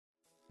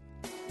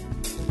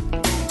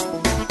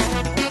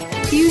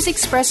views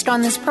expressed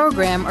on this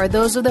program are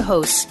those of the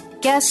hosts,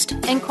 guests,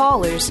 and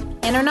callers,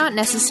 and are not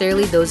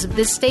necessarily those of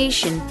this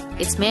station,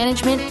 its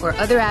management, or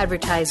other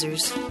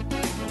advertisers.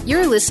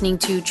 You're listening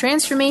to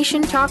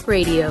Transformation Talk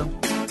Radio.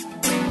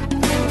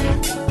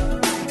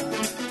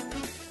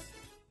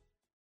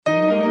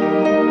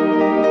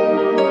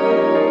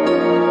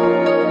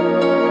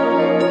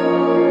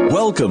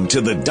 Welcome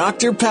to the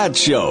Dr. Pat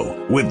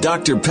Show with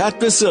Dr. Pat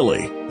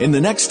Baccili. In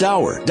the next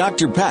hour,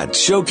 Dr. Pat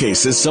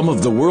showcases some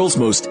of the world's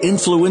most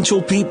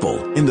influential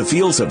people in the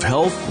fields of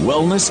health,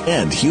 wellness,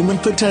 and human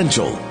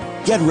potential.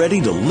 Get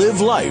ready to live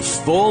life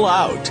full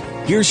out.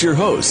 Here's your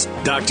host,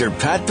 Dr.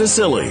 Pat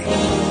Baccili.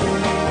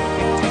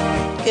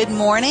 Good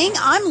morning.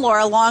 I'm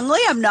Laura Longley.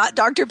 I'm not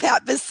Dr.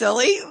 Pat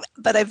Baccili,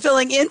 but I'm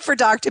filling in for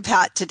Dr.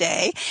 Pat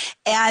today.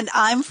 And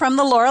I'm from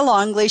the Laura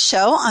Longley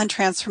Show on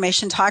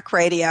Transformation Talk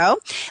Radio.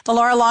 The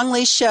Laura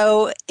Longley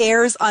Show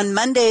airs on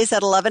Mondays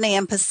at 11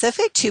 a.m.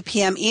 Pacific, 2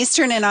 p.m.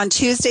 Eastern, and on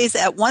Tuesdays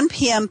at 1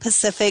 p.m.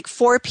 Pacific,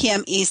 4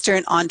 p.m.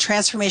 Eastern on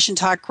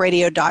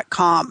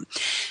TransformationTalkRadio.com.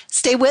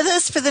 Stay with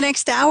us for the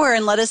next hour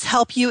and let us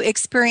help you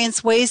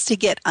experience ways to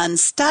get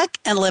unstuck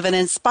and live an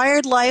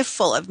inspired life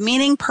full of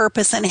meaning,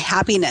 purpose, and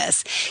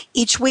happiness.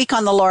 Each week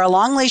on the Laura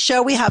Longley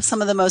Show, we have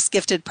some of the most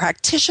gifted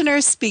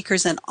practitioners,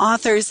 speakers, and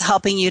authors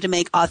helping you to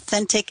make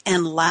authentic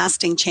and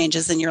lasting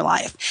changes in your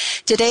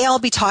life. Today, I'll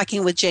be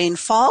talking with Jane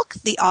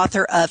Falke, the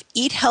author of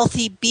Eat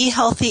Healthy, Be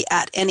Healthy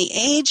at Any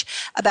Age,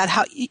 about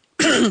how you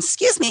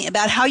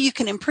about how you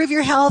can improve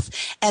your health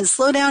and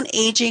slow down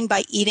aging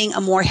by eating a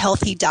more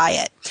healthy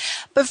diet.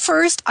 But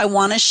first, I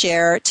want to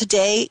share,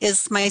 today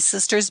is my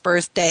sister's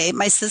birthday.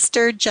 My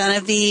sister,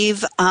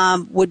 Genevieve,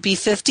 would be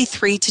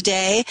 53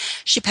 today.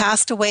 She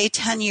passed away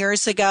 10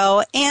 years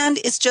ago, and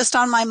it's just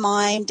on my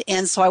mind,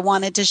 and so I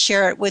wanted to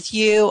share it with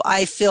you.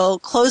 I feel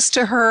close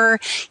to her,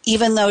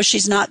 even though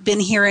she's not been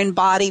here in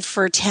body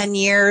for 10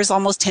 years,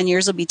 almost 10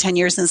 years, will be 10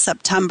 years in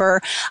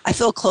September. I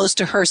feel close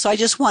to her, so I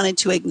just wanted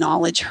to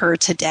acknowledge her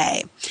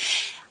today.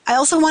 I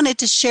also wanted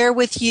to share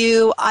with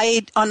you,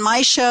 on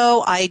my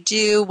show, I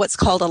do what's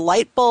called a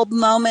light bulb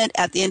moment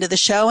at the end of the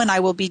show, and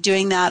I will be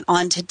doing that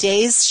on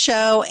today's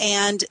show.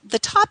 And the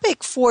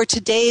topic for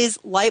today's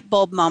light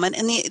bulb moment,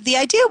 and the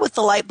idea with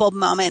the light bulb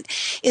moment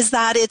is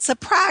that it's a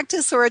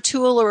practice or a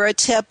tool or a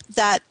tip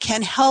that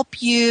can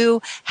help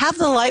you have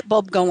the light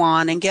bulb go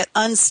on and get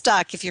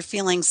unstuck if you're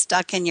feeling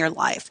stuck in your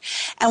life.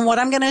 And what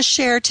I'm going to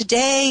share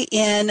today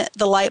in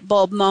the light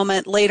bulb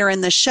moment later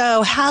in the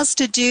show has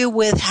to do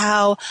with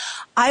how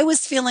I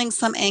was feeling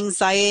some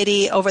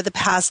anxiety over the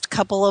past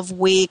couple of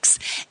weeks,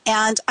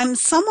 and I'm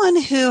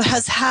someone who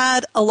has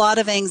had a lot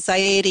of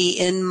anxiety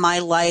in my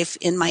life,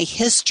 in my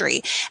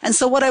history. And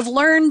so what I've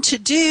learned to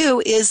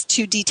do is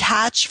to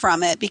detach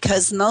from it,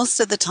 because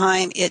most of the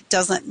time it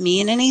doesn't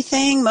mean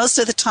anything. Most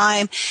of the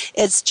time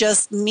it's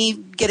just me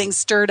getting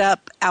stirred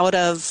up out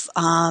of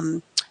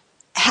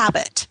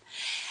habit.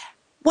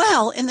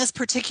 Well, in this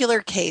particular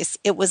case,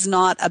 it was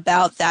not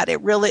about that.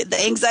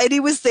 The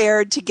anxiety was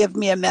there to give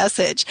me a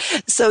message.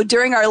 So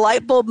during our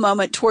light bulb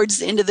moment towards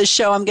the end of the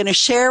show, I'm going to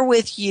share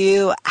with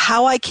you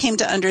how I came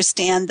to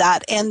understand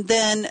that, and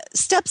then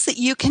steps that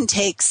you can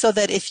take so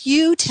that if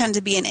you tend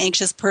to be an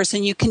anxious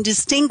person, you can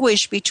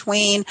distinguish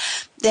between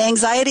the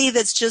anxiety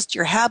that's just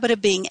your habit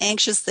of being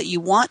anxious that you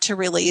want to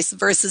release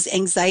versus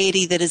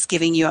anxiety that is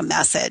giving you a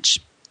message.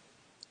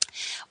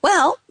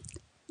 Well,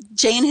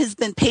 Jane has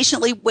been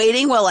patiently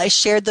waiting while I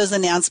shared those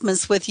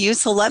announcements with you,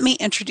 so let me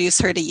introduce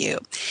her to you.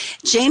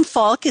 Jane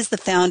Falke is the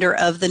founder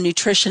of the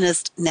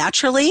Nutrionist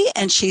Naturally,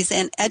 and she's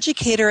an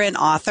educator and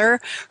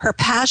author. Her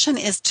passion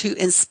is to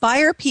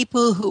inspire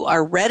people who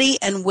are ready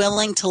and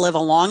willing to live a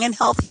long and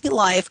healthy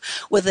life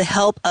with the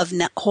help of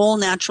whole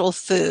natural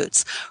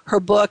foods. Her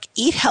book,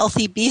 Eat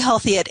Healthy, Be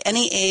Healthy at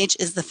Any Age,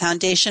 is the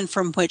foundation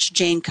from which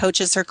Jane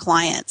coaches her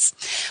clients.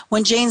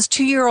 When Jane's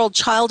 2-year-old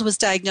child was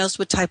diagnosed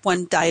with type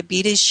 1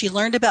 diabetes, she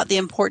learned about the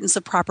importance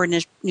of proper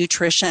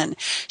nutrition.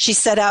 She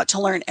set out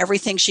to learn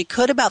everything she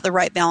could about the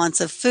right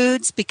balance of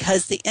foods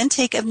because the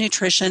intake of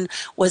nutrition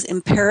was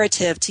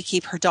imperative to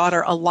keep her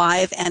daughter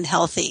alive and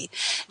healthy.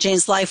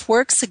 Jane's life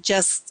work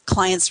suggests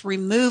clients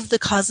remove the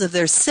cause of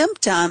their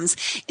symptoms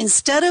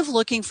instead of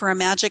looking for a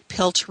magic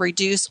pill to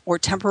reduce or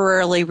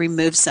temporarily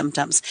remove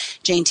symptoms.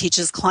 Jane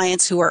teaches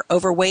clients who are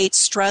overweight,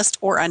 stressed,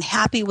 or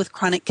unhappy with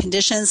chronic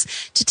conditions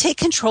to take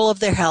control of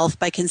their health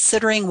by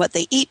considering what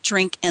they eat,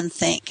 drink, and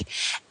think.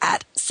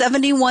 At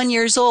 71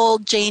 years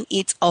old, Jane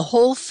eats a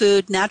whole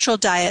food, natural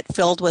diet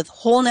filled with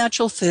whole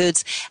natural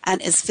foods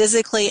and is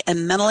physically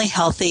and mentally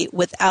healthy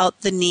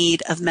without the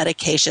need of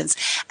medications.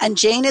 And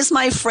Jane is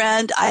my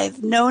friend.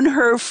 I've known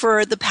her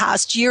for the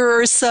past year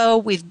or so.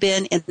 We've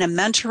been in a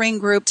mentoring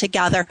group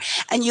together,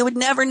 and you would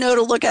never know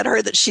to look at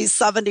her that she's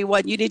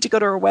 71. You need to go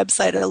to her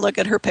website and look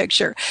at her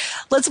picture.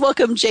 Let's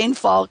welcome Jane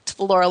Falke to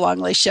the Laura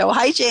Longley Show.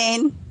 Hi,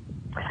 Jane.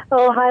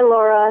 Oh, hi,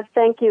 Laura.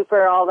 Thank you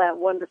for all that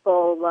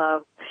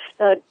wonderful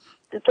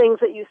the things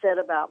that you said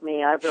about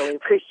me. I really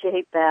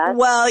appreciate that.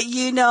 Well,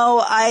 you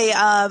know,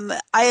 I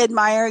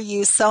admire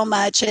you so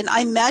much, and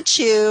I met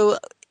you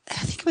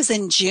I think it was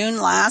in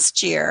June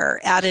last year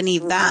at an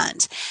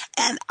event.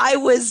 And I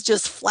was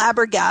just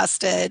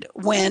flabbergasted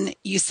when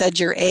you said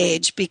your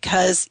age,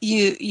 because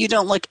you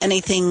don't look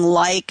anything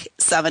like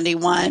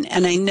 71.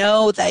 And I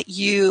know that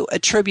you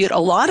attribute a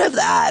lot of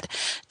that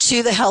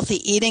to the healthy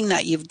eating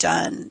that you've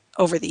done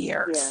over the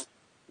years.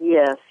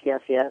 Yes.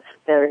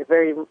 Very,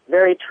 very,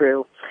 very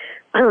true.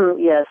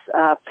 Yes.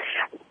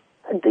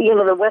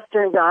 The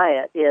Western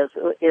diet is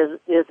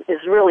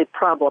really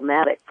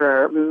problematic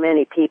for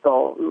many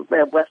people.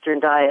 The Western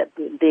diet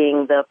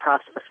being the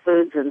processed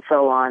foods and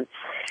so on.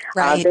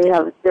 Right.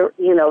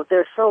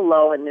 They're so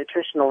low in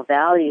nutritional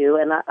value,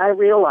 and I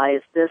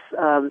realized this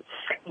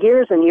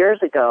years and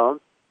years ago.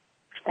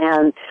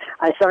 And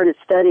I started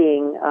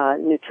studying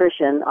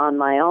nutrition on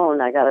my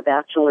own. I got a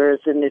bachelor's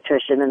in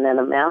nutrition and then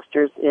a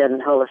master's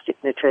in holistic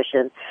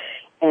nutrition.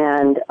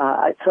 And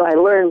so I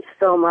learned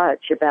so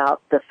much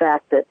about the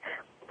fact that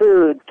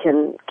food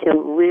can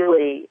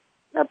really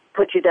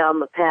put you down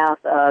the path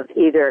of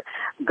either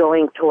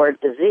going toward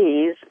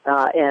disease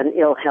and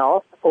ill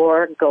health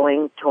or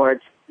going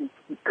towards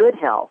good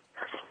health.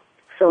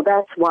 So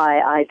that's why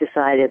I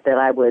decided that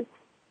I would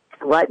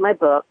write my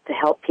book to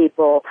help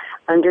people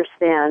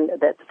understand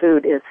that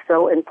food is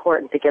so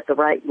important to get the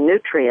right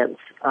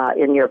nutrients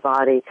in your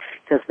body,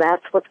 because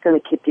that's what's going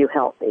to keep you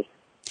healthy.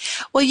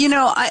 Well,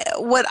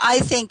 what I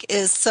think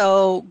is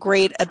so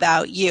great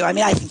about you, I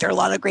mean, I think there are a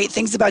lot of great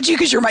things about you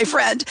because you're my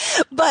friend,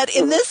 but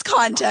in this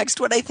context,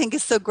 what I think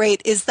is so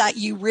great is that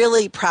you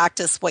really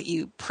practice what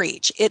you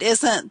preach. It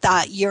isn't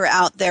that you're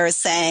out there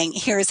saying,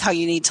 here's how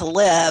you need to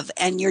live,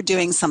 and you're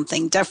doing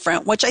something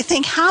different, which I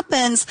think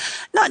happens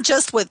not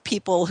just with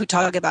people who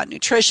talk about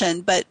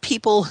nutrition, but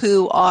people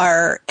who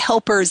are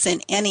helpers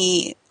in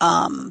any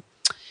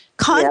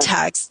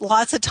context.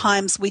 Lots of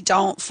times we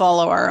don't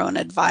follow our own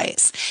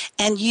advice,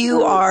 and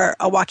you are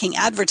a walking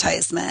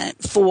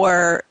advertisement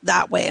for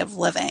that way of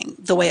living,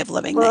 the way of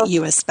living that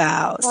you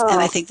espouse. And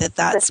I think that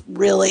that's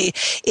really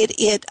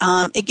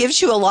it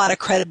gives you a lot of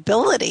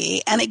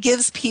credibility, and it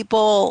gives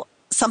people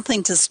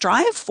something to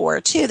strive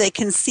for too. They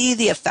can see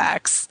the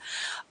effects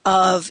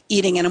of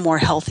eating in a more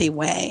healthy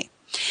way.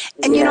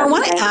 And, I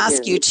want to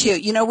ask you, too,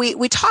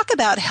 we talk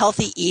about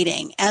healthy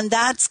eating, and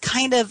that's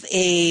kind of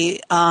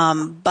a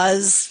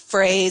buzz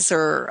phrase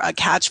or a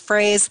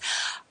catchphrase.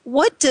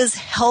 What does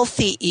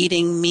healthy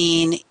eating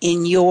mean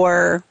in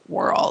your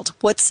world?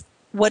 What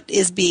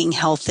is being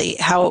healthy?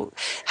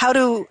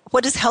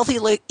 What does healthy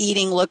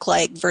eating look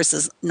like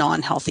versus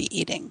non-healthy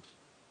eating?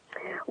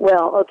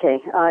 Well,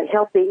 okay.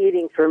 Healthy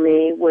eating for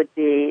me would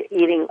be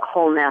eating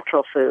whole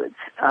natural foods.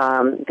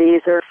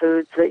 These are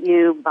foods that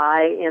you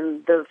buy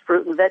in the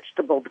fruit and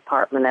vegetable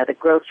department at a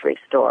grocery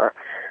store,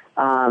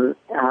 and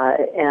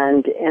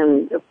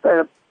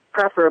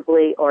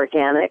preferably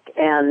organic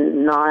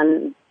and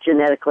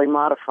non-genetically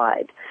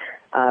modified.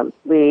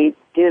 We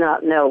do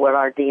not know what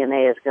our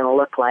DNA is going to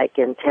look like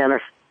in 10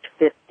 or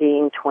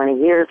 15, 20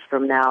 years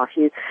from now if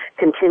you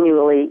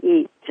continually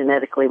eat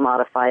genetically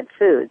modified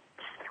foods.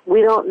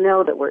 We don't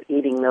know that we're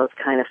eating those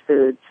kind of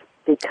foods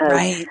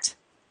because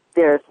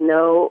there's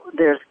no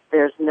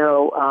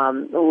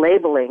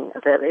labeling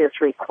that is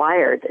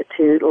required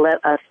to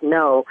let us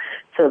know,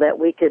 so that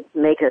we could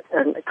make a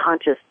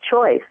conscious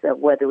choice of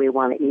whether we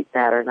want to eat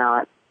that or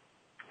not.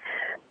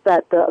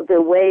 But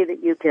the way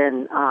that you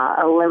can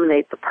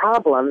eliminate the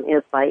problem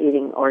is by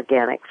eating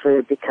organic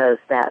food, because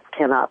that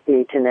cannot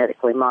be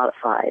genetically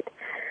modified.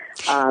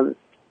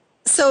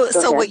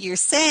 So what you're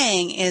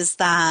saying is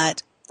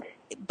that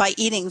by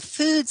eating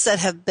foods that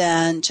have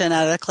been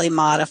genetically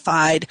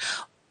modified,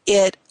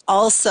 it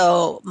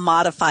also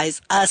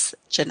modifies us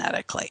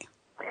genetically.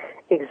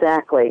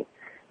 Exactly.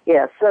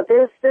 Yes. So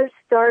they're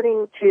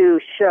starting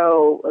to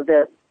show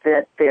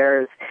that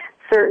there's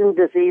certain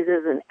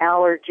diseases and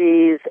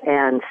allergies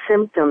and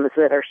symptoms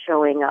that are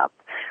showing up,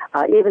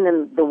 even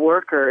in the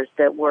workers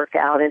that work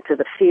out into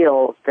the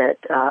fields that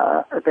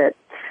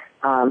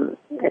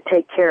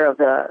take care of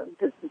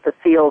the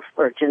fields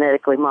for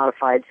genetically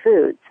modified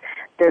foods.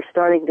 They're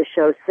starting to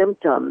show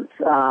symptoms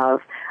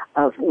of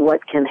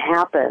what can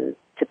happen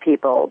to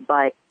people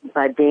by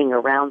being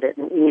around it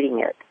and eating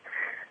it.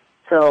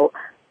 So,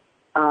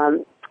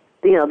 the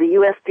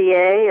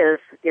USDA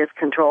is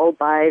controlled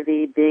by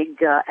the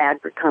big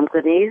agri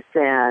companies,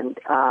 and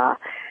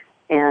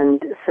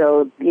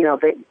so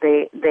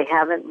they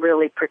haven't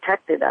really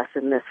protected us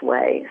in this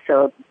way.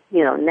 So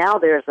now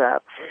there's a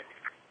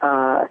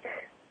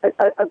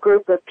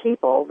group of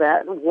people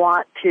that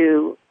want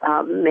to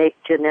make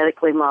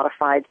genetically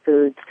modified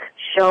foods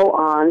show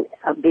on,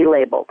 be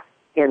labeled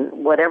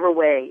in whatever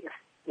way,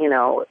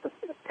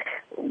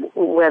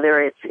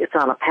 whether it's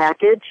on a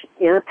package,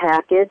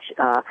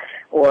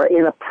 or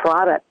in a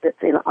product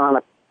that's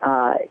a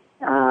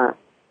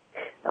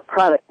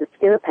product that's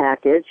in a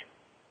package.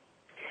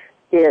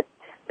 It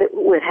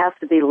has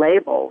to be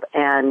labeled,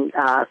 and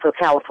so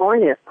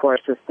California, of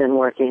course, has been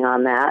working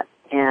on that,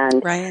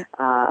 and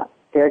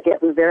they're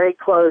getting very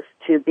close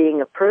to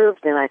being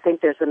approved, and I think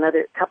there's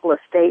another couple of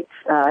states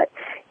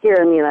here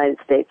in the United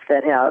States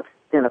that have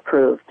been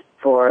approved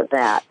for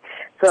that.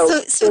 So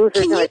things are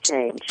going to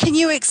change. Can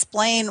you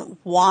explain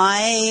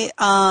why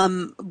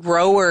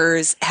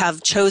growers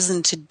have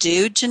chosen to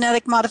do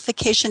genetic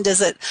modification?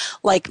 Does it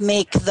like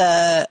make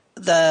the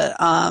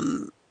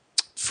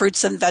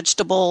fruits and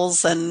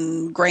vegetables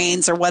and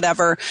grains or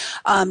whatever,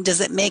 does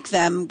it make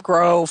them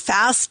grow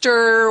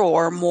faster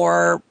or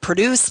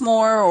produce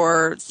more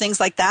or things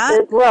like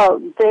that? Well,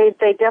 they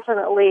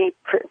definitely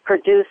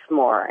produce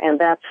more, and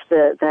that's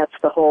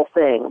the whole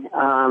thing.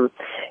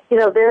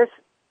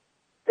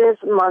 There's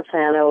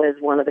Monsanto is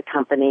one of the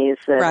companies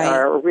that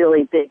are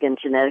really big in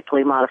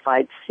genetically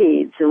modified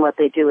seeds, and what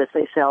they do is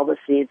they sell the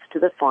seeds to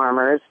the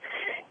farmers,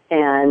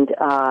 and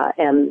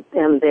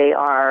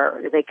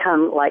they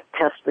come like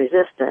pest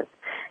resistant,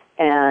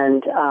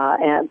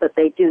 but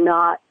they do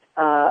not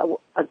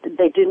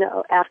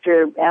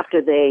after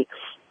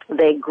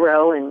they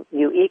grow and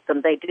you eat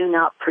them, they do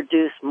not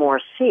produce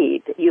more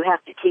seed. You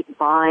have to keep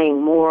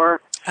buying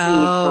more seed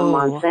from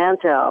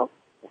Monsanto,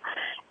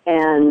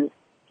 and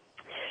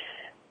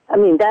I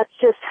mean, that's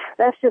just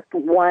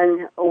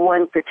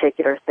one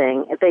particular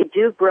thing. They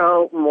do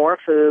grow more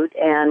food,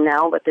 and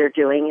now what they're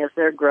doing is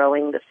they're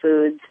growing the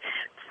foods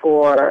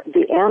for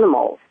the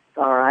animals.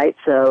 All right,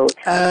 so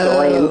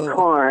soy and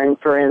corn,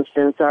 for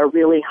instance, are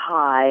really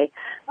high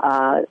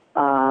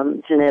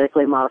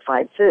genetically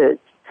modified foods.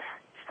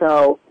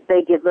 So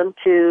they give them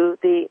to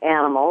the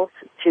animals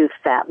to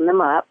fatten them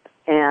up,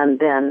 and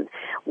then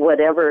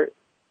whatever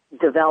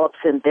develops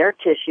in their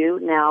tissue.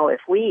 Now, if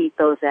we eat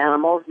those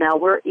animals, now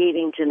we're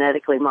eating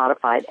genetically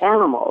modified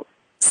animals.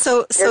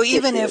 So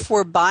even if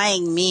we're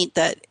buying meat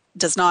that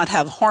does not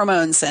have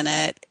hormones in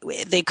it,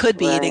 they could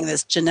be eating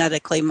this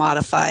genetically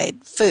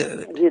modified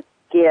food.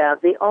 Yeah,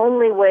 the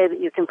only way that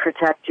you can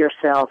protect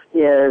yourself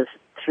is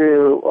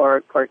through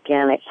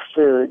organic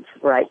foods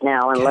right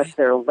now, unless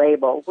they're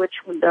labeled, which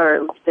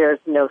there's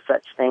no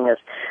such thing as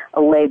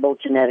a labeled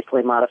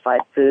genetically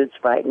modified foods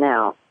right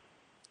now.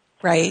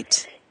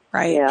 Right.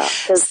 Yeah.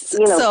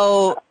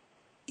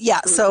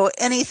 So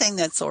anything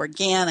that's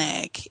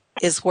organic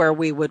is where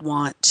we would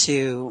want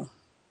to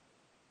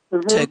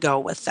go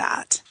with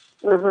that.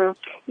 Mm-hmm.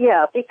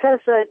 Yeah,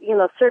 because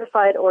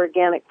certified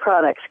organic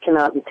products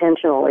cannot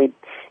intentionally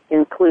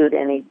include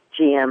any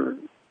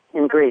GM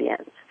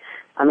ingredients.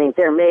 I mean,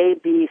 there may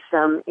be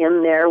some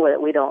in there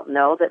that we don't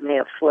know that may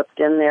have slipped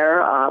in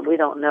there. We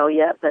don't know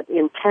yet, but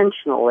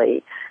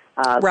intentionally,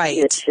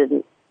 it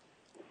shouldn't.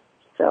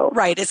 So.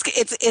 Right. It's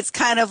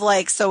kind of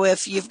like, so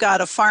if you've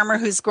got a farmer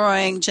who's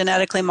growing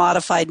genetically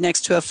modified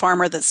next to a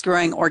farmer that's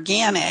growing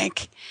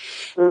organic,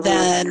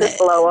 then could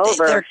blow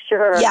over.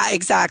 Sure. Yeah,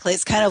 exactly.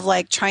 It's kind of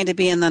like trying to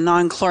be in the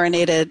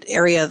non-chlorinated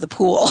area of the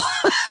pool.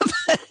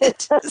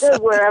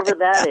 Wherever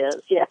that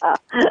is, yeah.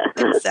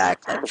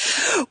 Exactly.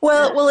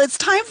 Well, it's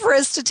time for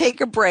us to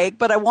take a break,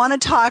 but I want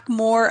to talk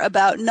more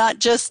about not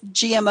just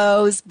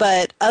GMOs,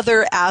 but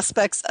other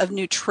aspects of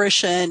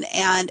nutrition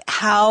and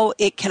how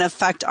it can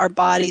affect our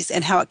bodies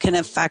and how it can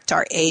affect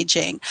our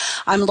aging.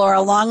 I'm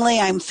Laura Longley.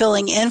 I'm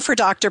filling in for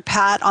Dr.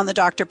 Pat on the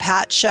Dr.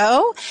 Pat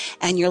Show,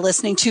 and you're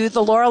listening to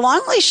The Laura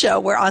Longley Show,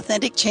 where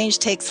authentic change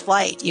takes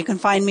flight. You can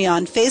find me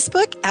on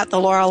Facebook at The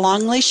Laura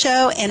Longley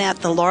Show and at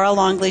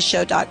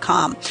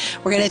thelauralongleyshow.com.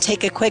 We're going to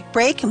take a quick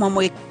break, and when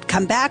we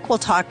come back, we'll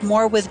talk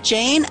more with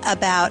Jane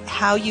about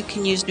how you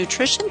can use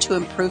nutrition to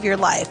improve your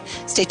life.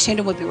 Stay tuned,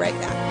 and we'll be right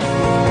back.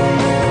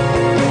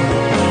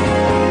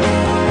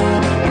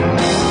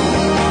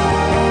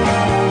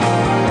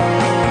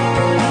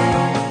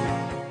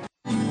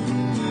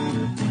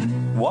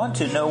 Want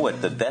to know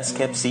what the best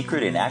kept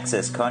secret in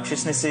Access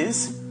Consciousness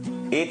is?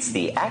 It's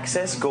the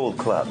Access Gold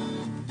Club.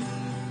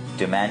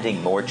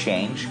 Demanding more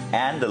change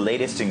and the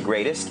latest and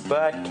greatest,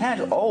 but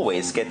can't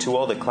always get to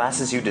all the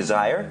classes you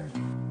desire?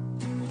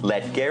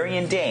 Let Gary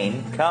and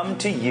Dane come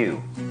to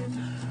you.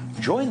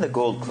 Join the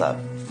Gold Club,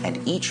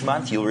 and each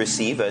month you'll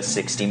receive a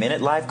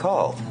 60-minute live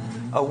call,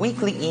 a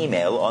weekly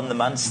email on the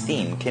month's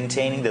theme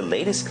containing the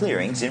latest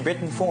clearings in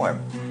written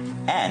form,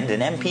 and an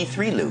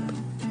MP3 loop.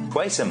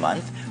 Twice a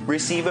month,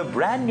 receive a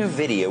brand new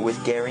video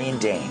with Gary and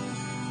Dane.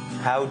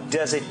 How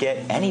does it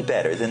get any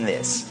better than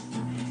this?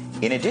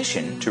 In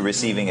addition to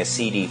receiving a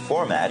CD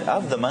format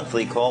of the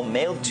monthly call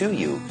mailed to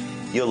you,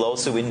 you'll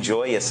also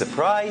enjoy a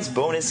surprise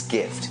bonus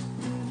gift.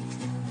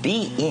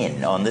 Be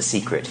in on the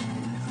secret.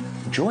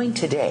 Join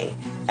today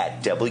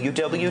at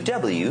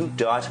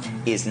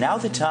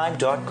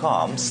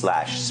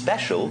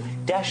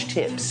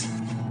www.isnowthetime.com/special-tips.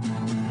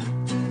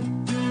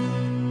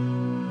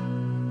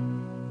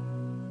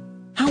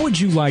 How would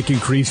you like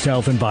increased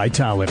health and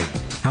vitality?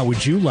 How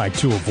would you like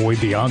to avoid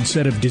the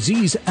onset of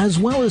disease as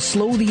well as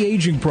slow the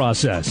aging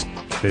process?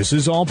 This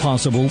is all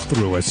possible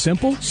through a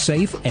simple,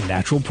 safe, and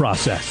natural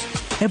process.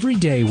 Every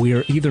day we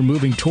are either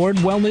moving toward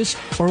wellness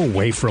or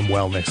away from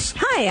wellness.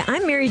 Hi,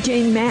 I'm Mary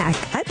Jane Mack.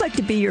 I'd like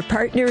to be your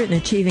partner in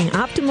achieving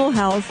optimal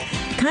health.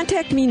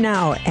 Contact me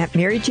now at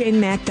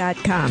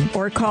maryjanemack.com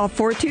or call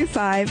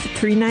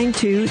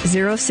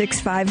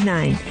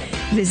 425-392-0659.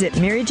 Visit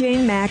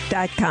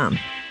maryjanemack.com.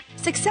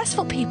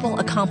 Successful people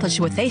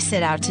accomplish what they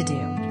set out to do.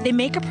 They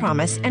make a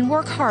promise and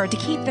work hard to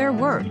keep their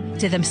word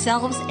to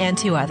themselves and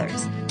to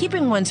others.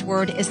 Keeping one's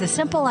word is the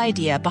simple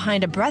idea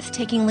behind a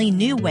breathtakingly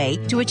new way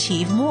to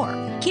achieve more.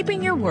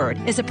 Keeping your word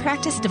is a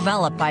practice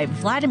developed by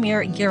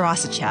Vladimir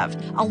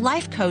Gerasichev, a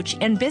life coach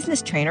and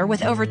business trainer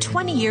with over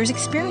 20 years'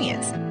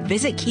 experience.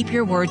 Visit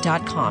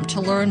keepyourword.com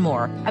to learn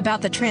more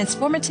about the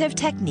transformative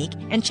technique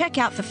and check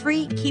out the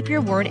free Keep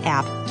Your Word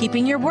app.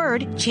 Keeping your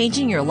word,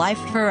 changing your life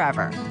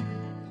forever.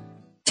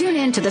 Tune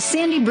in to the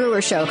Sandy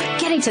Brewer Show,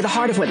 getting to the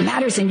heart of what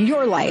matters in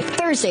your life.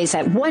 Thursdays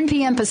at 1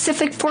 p.m.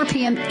 Pacific, 4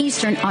 p.m.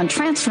 Eastern on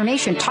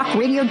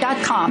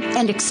TransformationTalkRadio.com,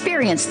 and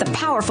experience the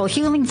powerful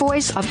healing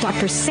voice of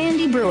Dr.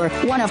 Sandy Brewer,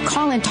 one of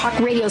Call-In Talk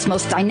Radio's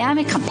most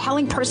dynamic,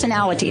 compelling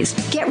personalities.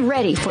 Get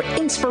ready for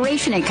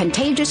inspiration and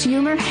contagious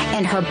humor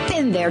and her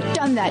been there,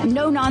 done that,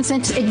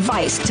 no-nonsense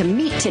advice to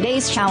meet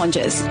today's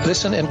challenges.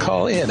 Listen and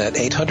call in at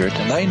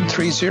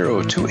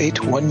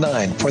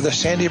 800-930-2819 for the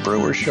Sandy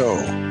Brewer Show.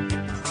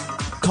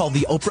 Called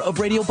the Oprah of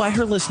radio by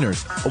her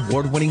listeners,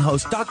 award-winning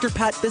host Dr.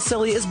 Pat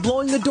Baccili is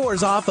blowing the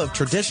doors off of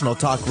traditional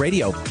talk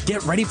radio.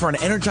 Get ready for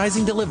an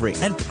energizing delivery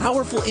and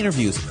powerful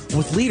interviews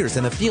with leaders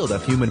in the field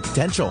of human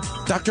potential.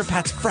 Dr.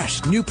 Pat's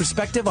fresh, new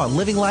perspective on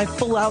living life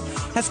full out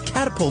has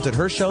catapulted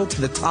her show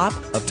to the top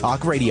of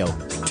talk radio.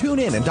 Tune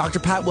in and Dr.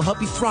 Pat will help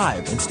you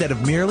thrive instead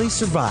of merely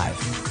survive.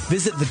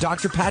 Visit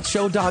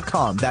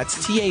thedrpatshow.com.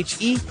 That's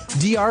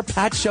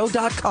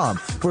THEDRPatShow.com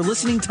for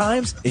listening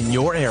times in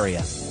your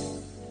area.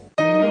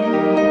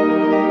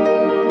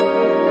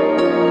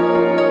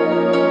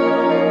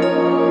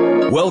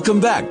 Welcome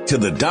back to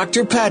the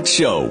Dr. Pat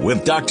Show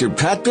with Dr.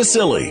 Pat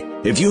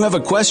Baccili. If you have a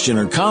question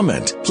or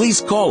comment,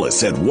 please call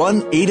us at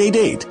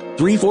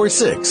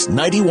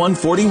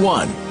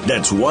 1-888-346-9141.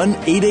 That's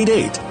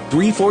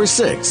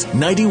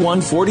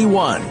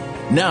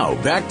 1-888-346-9141.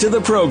 Now, back to the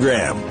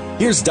program.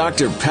 Here's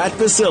Dr. Pat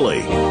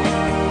Baccili.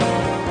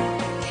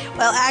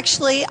 Well,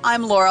 actually,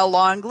 I'm Laura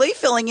Longley,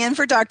 filling in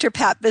for Dr.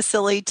 Pat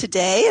Baccili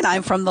today, and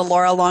I'm from the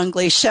Laura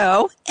Longley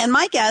Show. And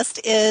my guest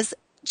is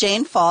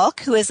Jane Falke,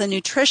 who is a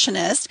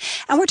nutritionist,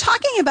 and we're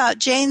talking about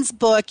Jane's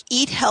book,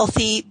 Eat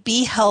Healthy,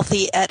 Be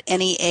Healthy at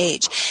Any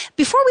Age.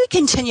 Before we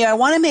continue, I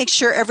want to make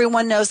sure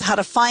everyone knows how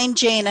to find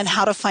Jane and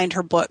how to find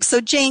her book.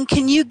 So, Jane,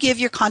 can you give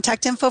your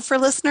contact info for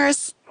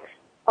listeners?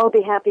 I'll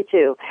be happy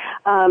to.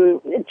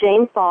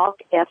 Jane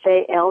Falke,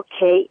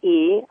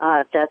 Falke,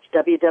 that's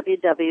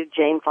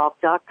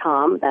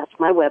www.janefalke.com. That's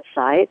my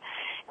website.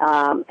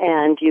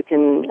 And you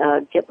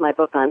can get my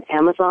book on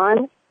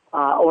Amazon.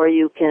 Or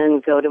you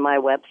can go to my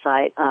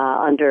website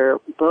under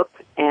book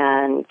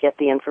and get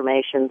the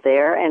information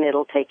there, and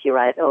it'll take you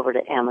right over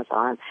to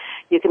Amazon.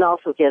 You can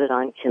also get it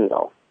on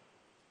Kindle.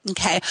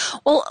 Okay.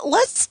 Well,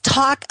 let's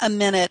talk a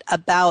minute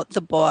about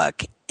the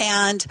book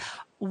and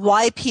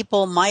why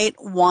people might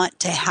want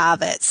to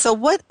have it. So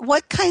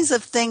what kinds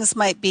of things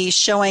might be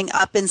showing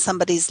up in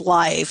somebody's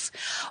life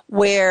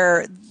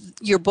where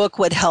your book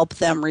would help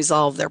them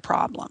resolve their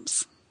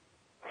problems?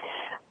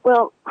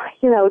 Well,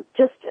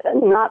 just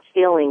not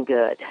feeling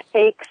good,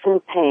 aches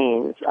and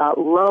pains,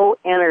 low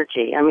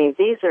energy. I mean,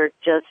 these are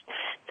just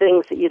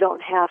things that you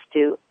don't have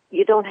to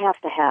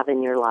have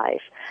in your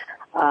life.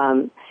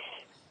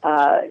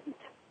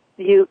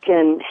 You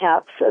can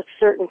have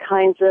certain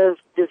kinds of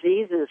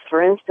diseases.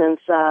 For instance,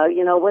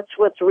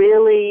 what's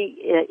really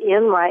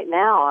in right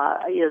now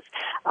is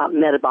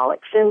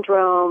metabolic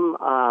syndrome.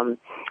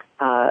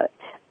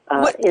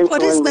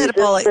 What is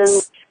metabolic?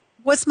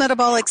 What's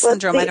metabolic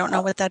syndrome? I don't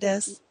know what that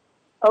is.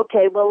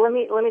 Okay, well, let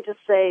me just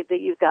say that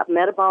you've got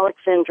metabolic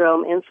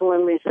syndrome,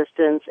 insulin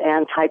resistance,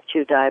 and type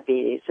 2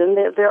 diabetes, and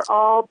they're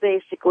all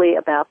basically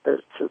about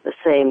the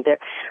same.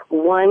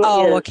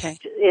 Okay.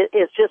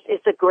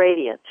 It's a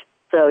gradient,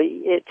 so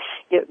it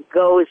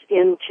goes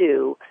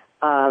into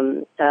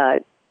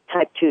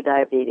type 2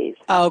 diabetes.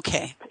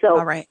 Okay. So,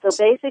 all right. So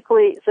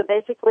basically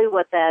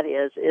what that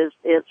is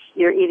it's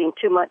you're eating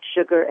too much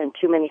sugar and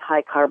too many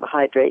high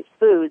carbohydrate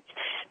foods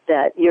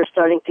that you're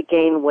starting to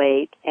gain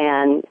weight,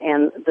 and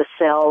the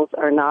cells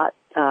are not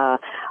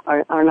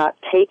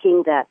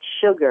taking that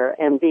sugar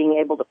and being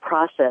able to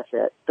process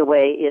it the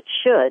way it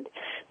should.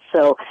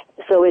 So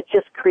it's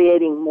just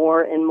creating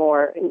more and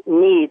more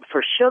need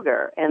for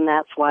sugar, and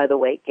that's why the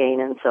weight gain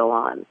and so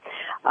on.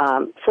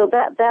 So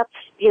that's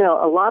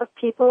a lot of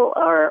people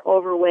are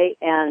overweight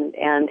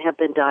and have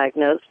been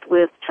diagnosed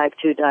with type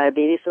 2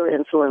 diabetes or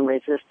insulin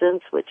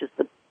resistance, which is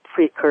the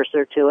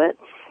precursor to it.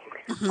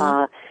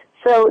 Mm-hmm.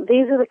 So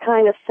these are the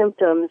kind of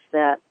symptoms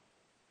that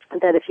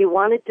if you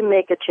wanted to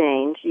make a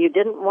change, you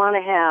didn't want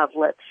to have,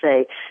 let's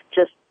say,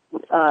 just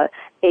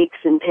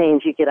aches and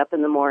pains. You get up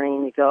in the morning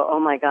and you go, oh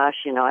my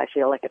gosh, I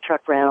feel like a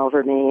truck ran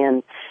over me,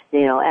 and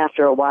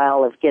after a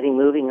while of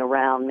moving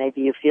around,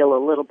 maybe you feel a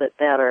little bit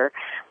better.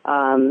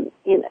 You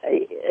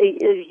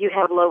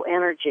have low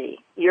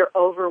energy, you're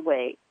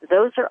overweight.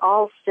 Those are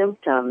all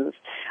symptoms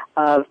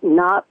of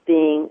not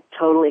being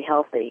totally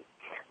healthy.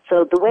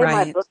 So the way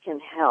my book can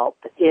help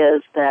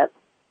is that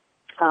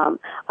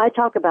I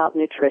talk about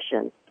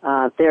nutrition.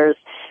 There's,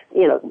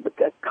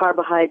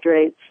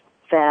 carbohydrates,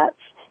 fats,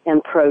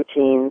 and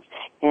proteins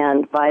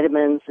and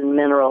vitamins and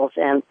minerals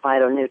and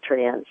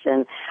phytonutrients.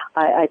 And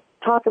I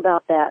talk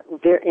about that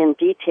in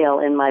detail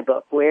in my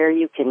book, where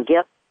you can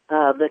get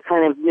the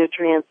kind of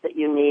nutrients that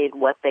you need,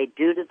 what they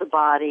do to the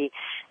body,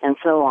 and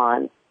so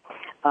on.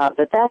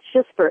 But that's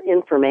just for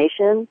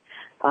information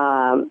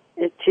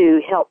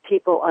to help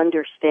people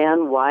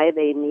understand why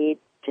they need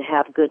to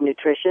have good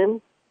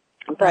nutrition.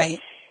 But right.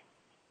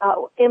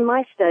 In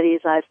my studies,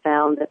 I've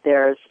found that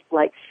there's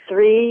like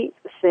 3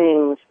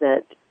 things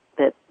that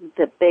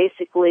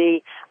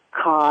basically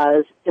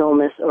cause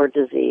illness or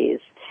disease,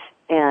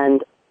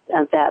 and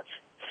that's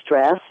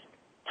stress,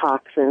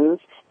 toxins,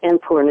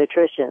 and poor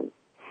nutrition.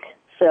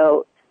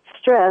 So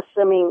stress,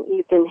 I mean,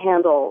 you can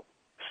handle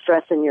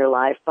stress in your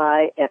life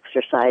by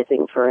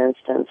exercising, for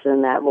instance,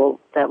 and that will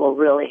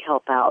really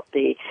help out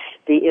the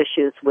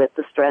issues with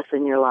the stress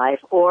in your life,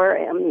 or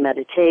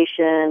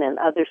meditation and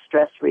other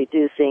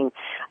stress-reducing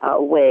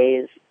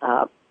ways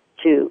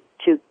to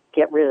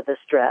get rid of the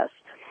stress.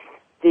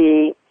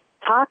 The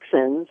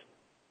toxins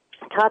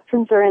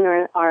are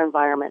in our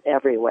environment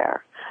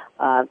everywhere.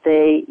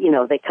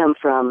 They come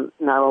from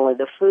not only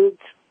the foods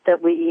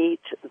that we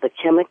eat, the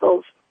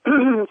chemicals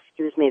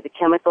the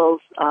chemicals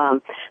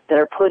that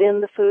are put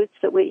in the foods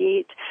that we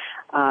eat.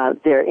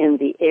 They're in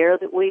the air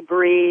that we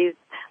breathe.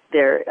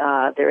 They're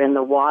in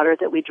the water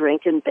that we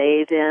drink and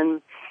bathe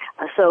in.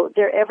 So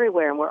they're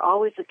everywhere, and we're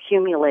always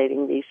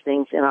accumulating these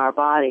things in our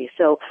body.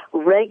 So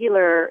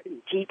regular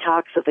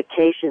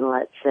detoxification,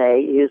 let's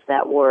say, use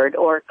that word,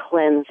 or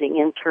cleansing,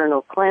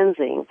 internal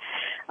cleansing,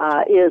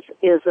 is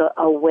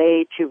a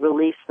way to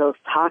release those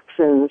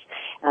toxins,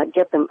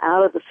 get them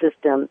out of the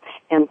system,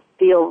 and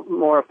feel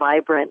more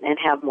vibrant and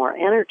have more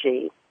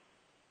energy.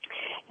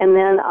 And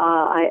then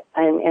I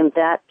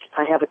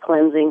have a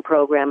cleansing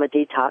program, a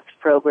detox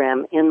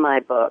program in my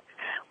book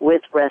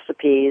with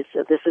recipes.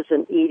 This is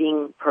an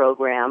eating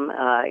program.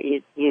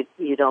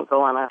 You don't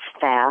go on a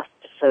fast,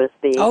 so to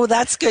speak. Oh,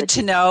 that's good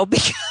to know,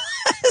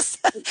 because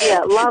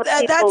yeah, a lot of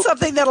people, that's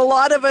something that a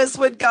lot of us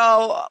would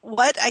go,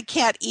 what, I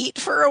can't eat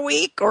for a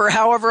week, or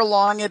however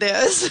long it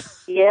is.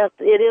 Yes,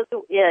 it is.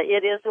 Yeah,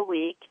 it is a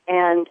week,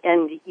 and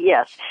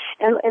yes,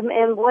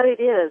 and what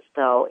it is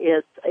though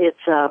is it's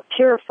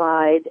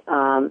purified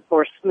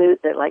or smooth,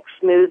 like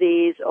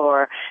smoothies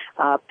or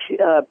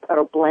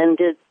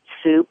blended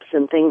soups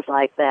and things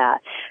like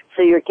that.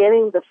 So you're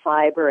getting the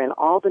fiber and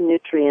all the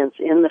nutrients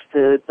in the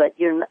food, but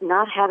you're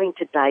not having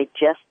to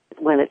digest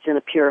it when it's in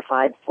a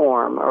purified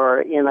form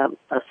or in a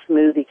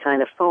smoothie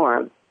kind of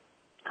form.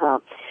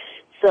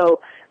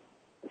 So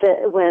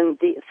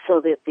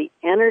that the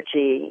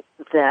energy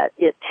that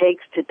it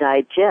takes to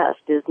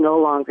digest is no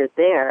longer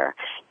there,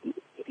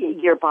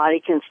 your body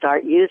can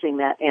start using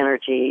that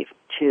energy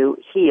to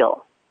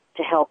heal,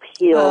 to help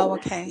heal,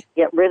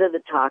 get rid of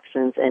the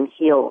toxins and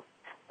heal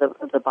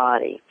the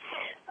body.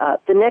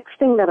 The next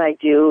thing that I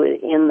do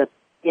in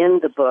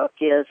the book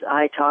is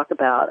I talk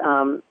about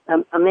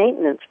a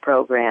maintenance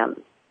program,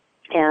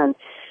 and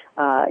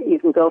you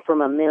can go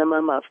from a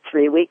minimum of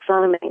 3 weeks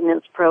on a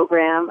maintenance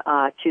program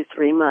to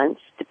 3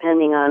 months,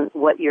 depending on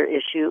what your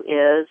issue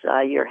is,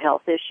 your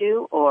health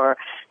issue, or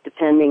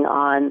depending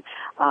on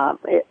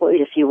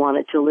if you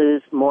wanted to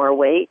lose more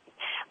weight.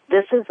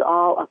 This is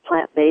all a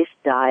plant-based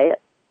diet,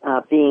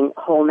 being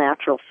whole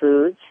natural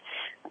foods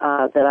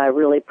that I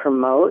really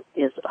promote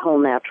is whole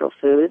natural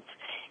foods,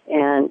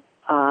 and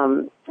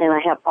I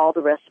have all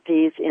the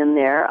recipes in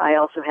there. I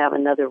also have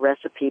another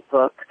recipe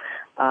book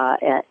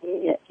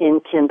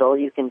in Kindle.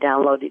 You can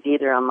download it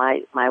either on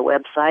my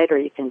website or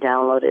you can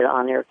download it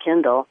on your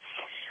Kindle.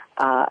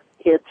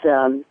 It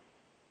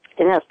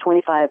has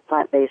 25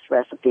 plant-based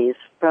recipes,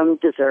 from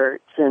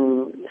desserts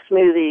and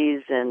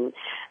smoothies and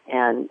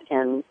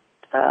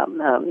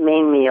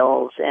main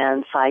meals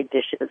and side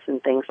dishes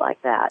and things like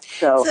that.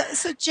 So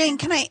Jane,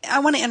 I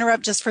want to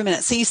interrupt just for a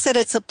minute. So you said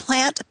it's a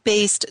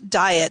plant-based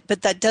diet,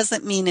 but that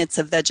doesn't mean it's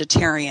a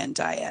vegetarian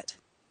diet.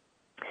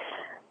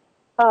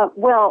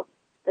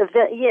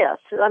 Yes.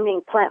 I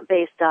mean,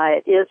 plant-based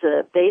diet is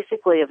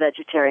basically a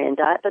vegetarian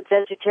diet, but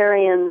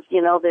vegetarians,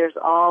 there's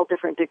all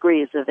different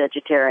degrees of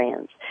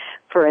vegetarians.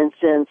 For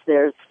instance,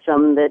 there's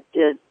some that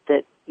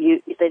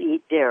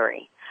eat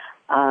dairy.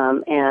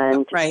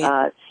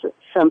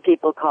 Some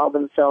people call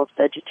themselves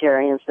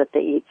vegetarians, but they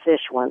eat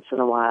fish once in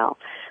a while.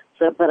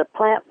 But a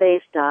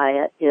plant-based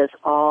diet is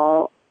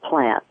all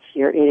plants.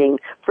 You're eating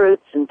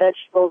fruits and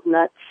vegetables,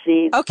 nuts,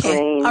 seeds,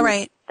 grains, all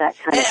right. that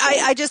kind of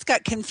thing. I just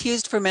got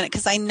confused for a minute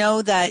because I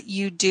know that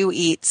you do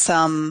eat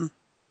some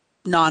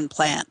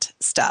non-plant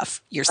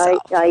stuff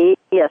yourself. I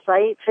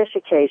eat fish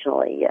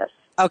occasionally, yes.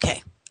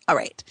 Okay. All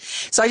right.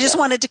 So I just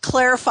wanted to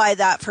clarify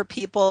that for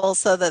people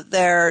so that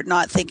they're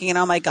not thinking,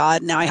 oh my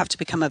God, now I have to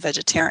become a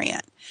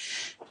vegetarian.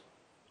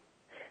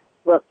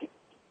 Look,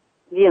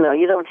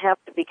 you don't have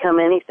to become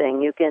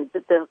anything. You can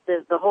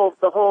the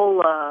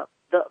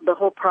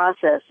whole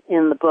process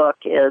in the book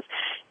is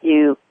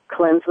you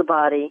cleanse the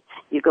body,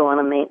 you go on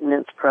a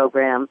maintenance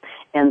program,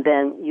 and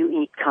then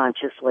you eat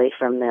consciously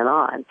from then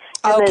on.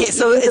 And okay, then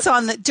so it's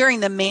during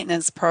the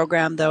maintenance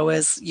program, though,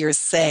 as you're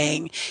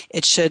saying,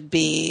 it should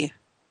be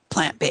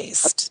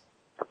plant-based.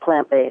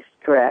 Plant-based,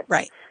 correct.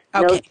 Right.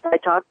 Okay.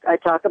 No, I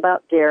talk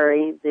about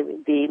dairy,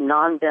 the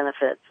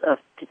non-benefits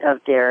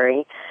of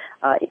dairy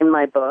in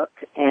my book,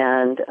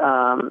 and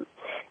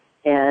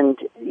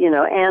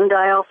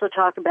I also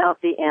talk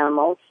about the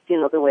animals,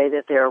 the way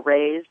that they're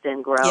raised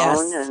and grown, yes.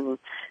 and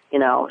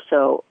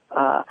so.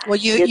 Well,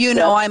 you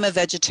know, I'm a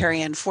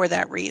vegetarian for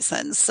that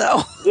reason,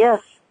 so.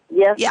 Yes.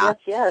 Yeah.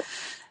 Yes.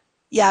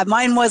 Yeah,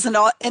 mine wasn't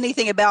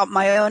anything about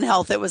my own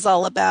health. It was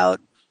all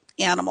about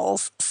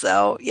animals.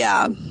 So,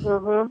 yeah.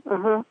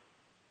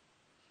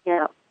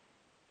 Yeah.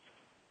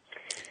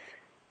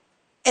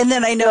 And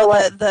then I know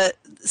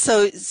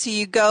so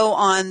you go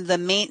on the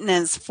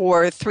maintenance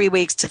for 3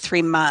 weeks to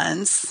 3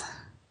 months.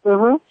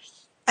 Mm-hmm.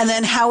 And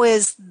then how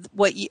is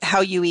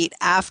how you eat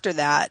after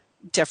that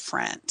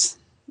different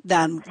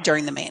than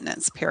during the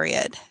maintenance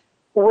period?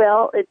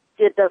 Well, it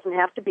doesn't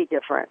have to be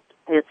different.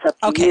 It's up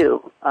to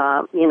you.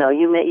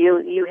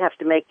 You have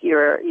to make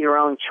your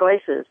own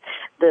choices.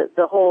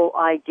 The whole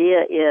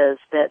idea is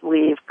that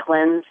we've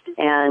cleansed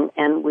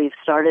and we've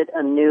started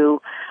a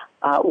new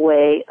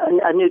way,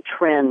 a new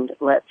trend,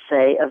 let's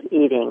say, of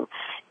eating,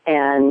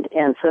 and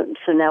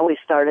so now we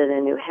started a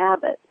new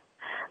habit.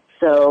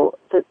 So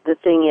the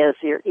thing is,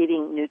 you're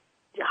eating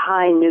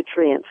high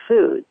nutrient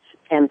foods,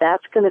 and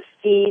that's going to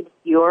feed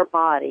your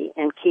body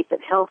and keep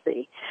it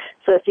healthy.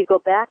 So if you go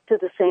back to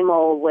the same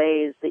old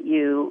ways that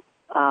you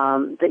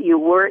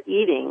were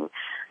eating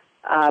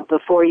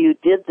before you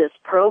did this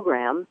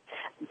program,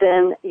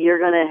 then you're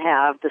going to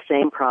have the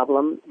same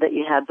problem that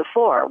you had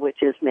before,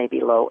 which is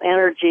maybe low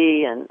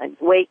energy and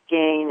weight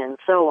gain and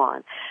so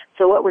on.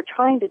 So what we're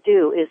trying to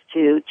do is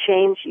to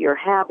change your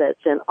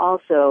habits and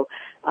also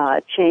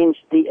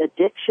change the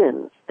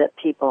addictions that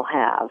people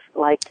have.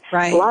 Like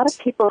right. A lot of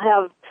people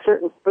have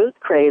certain fruit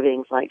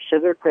cravings, like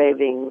sugar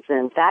cravings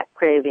and fat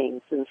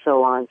cravings and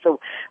so on. So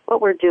what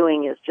we're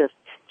doing is just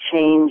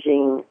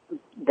changing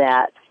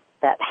that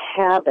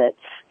habit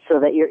so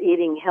that you're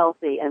eating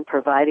healthy and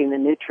providing the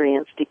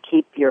nutrients to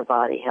keep your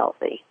body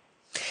healthy.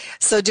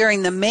 So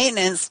during the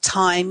maintenance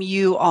time,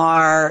 you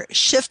are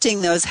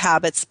shifting those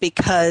habits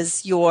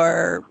because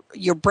you're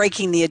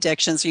breaking the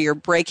addictions or you're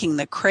breaking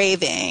the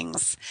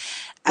cravings.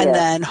 And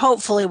then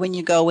hopefully when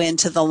you go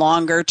into the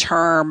longer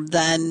term,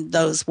 then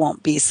those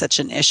won't be such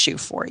an issue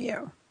for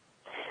you.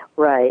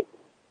 Right.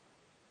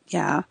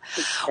 Yeah.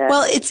 Exactly.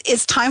 Well,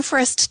 it's time for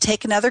us to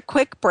take another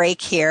quick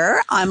break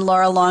here. I'm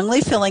Laura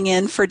Longley filling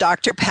in for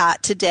Dr.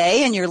 Pat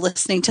today, and you're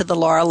listening to The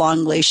Laura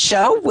Longley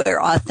Show,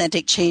 where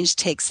authentic change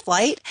takes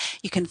flight.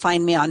 You can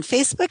find me on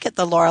Facebook at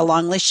The Laura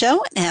Longley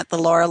Show and at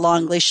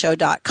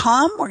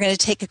thelauralongleyshow.com. We're going to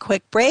take a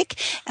quick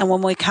break, and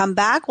when we come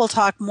back, we'll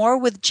talk more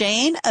with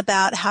Jane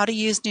about how to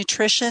use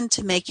nutrition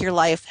to make your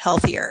life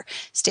healthier.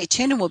 Stay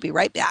tuned, and we'll be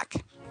right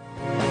back.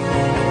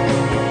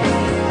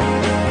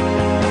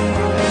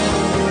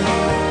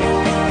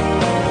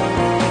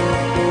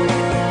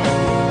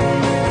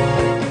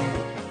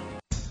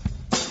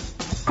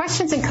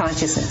 Questions in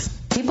consciousness.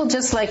 People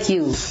just like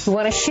you who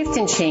want to shift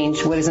and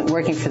change what isn't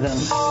working for them,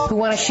 who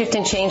want to shift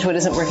and change what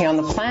isn't working on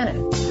the planet.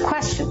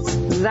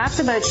 Questions. That's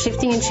about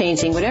shifting and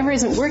changing whatever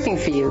isn't working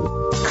for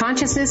you.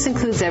 Consciousness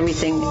includes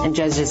everything and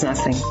judges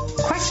nothing.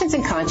 Questions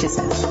in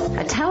Consciousness.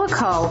 A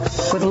telecall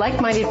with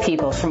like-minded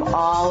people from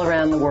all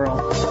around the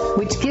world,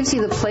 which gives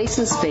you the place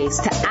and space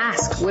to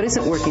ask what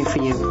isn't working for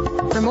you.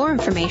 For more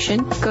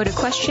information, go to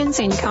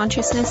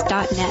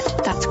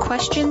questionsinconsciousness.net. That's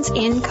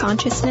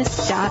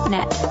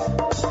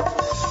questionsinconsciousness.net.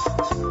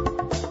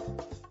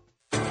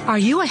 Are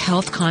you a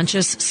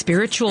health-conscious,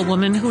 spiritual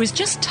woman who is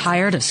just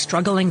tired of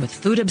struggling with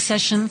food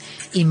obsession,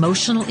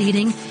 emotional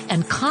eating,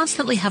 and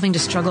constantly having to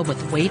struggle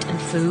with weight and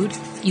food?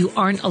 You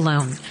aren't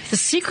alone. The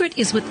secret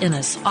is within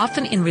us,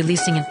 often in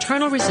releasing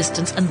internal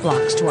resistance and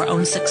blocks to our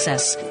own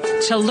success.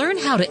 To learn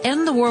how to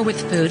end the war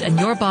with food and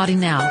your body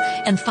now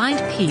and find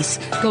peace,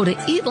 go to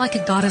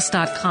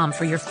eatlikeagoddess.com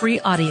for your free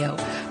audio.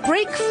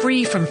 Break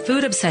free from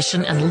food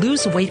obsession and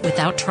lose weight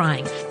without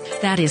trying.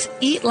 That is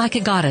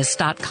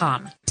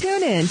eatlikeagoddess.com.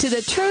 Tune in to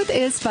The Truth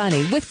is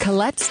Funny with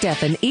Colette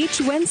Steffen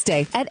each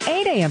Wednesday at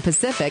 8 a.m.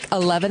 Pacific,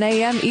 11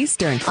 a.m.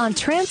 Eastern on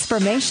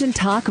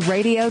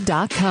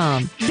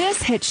TransformationTalkRadio.com.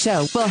 This hit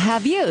show will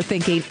have you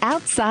thinking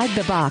outside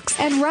the box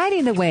and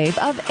riding the wave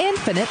of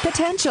infinite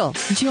potential.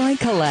 Join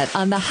Colette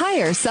on the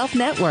Higher Self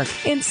Network,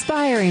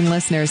 inspiring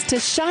listeners to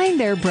shine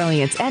their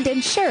brilliance and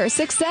ensure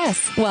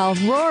success while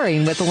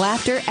roaring with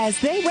laughter as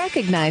they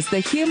recognize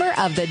the humor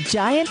of the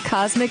giant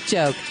cosmic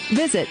joke.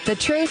 Visit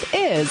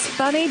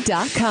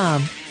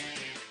thetruthisfunny.com.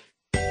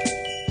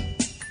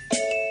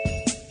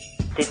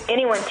 Did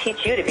anyone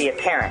teach you to be a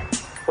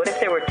parent? What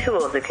if there were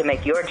tools that could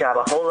make your job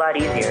a whole lot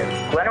easier?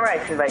 Glenna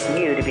Rice invites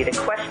you to be the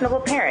questionable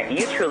parent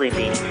you truly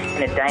be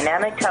in a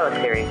dynamic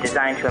teleseries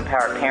designed to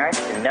empower parents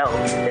to know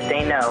that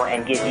they know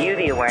and give you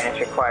the awareness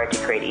required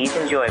to create ease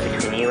and joy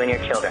between you and your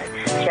children.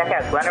 Check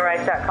out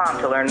glennarice.com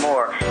to learn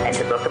more and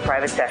to book a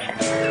private session.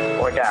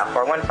 Or dial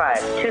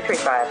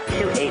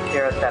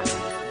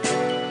 415-235-2807.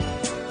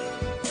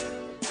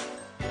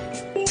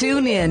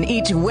 Tune in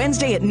each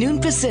Wednesday at noon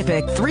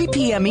Pacific, 3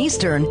 p.m.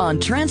 Eastern on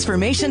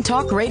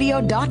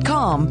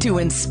TransformationTalkRadio.com to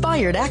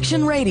Inspired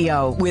Action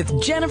Radio with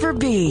Jennifer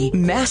B.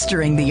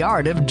 Mastering the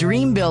art of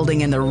dream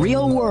building in the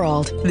real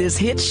world. This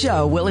hit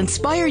show will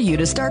inspire you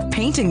to start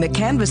painting the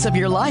canvas of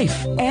your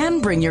life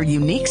and bring your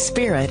unique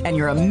spirit and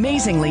your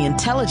amazingly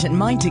intelligent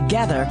mind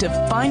together to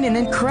find an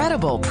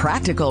incredible,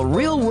 practical,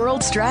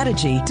 real-world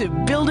strategy to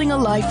building a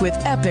life with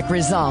epic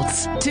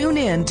results. Tune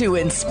in to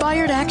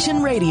Inspired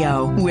Action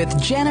Radio with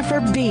Jennifer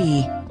B.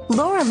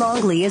 Laura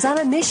Longley is on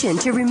a mission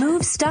to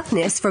remove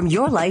stuckness from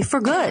your life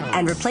for good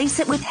and replace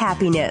it with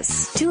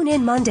happiness. Tune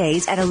in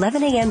Mondays at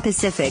 11 a.m.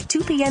 Pacific,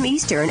 2 p.m.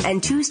 Eastern,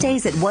 and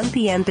Tuesdays at 1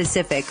 p.m.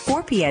 Pacific,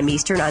 4 p.m.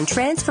 Eastern on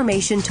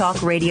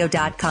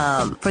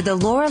TransformationTalkRadio.com for The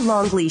Laura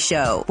Longley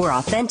Show, where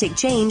authentic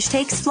change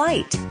takes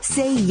flight.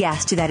 Say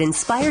yes to that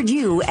inspired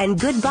you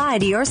and goodbye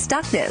to your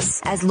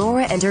stuckness as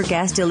Laura and her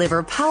guests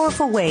deliver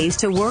powerful ways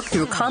to work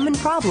through common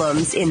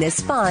problems in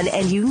this fun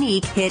and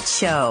unique hit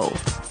show.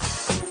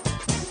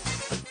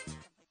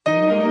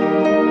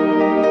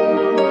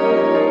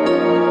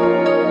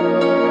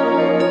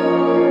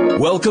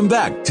 Welcome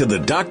back to the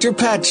Dr.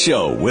 Pat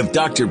Show with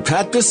Dr.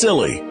 Pat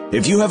Baccili.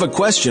 If you have a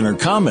question or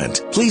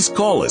comment, please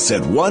call us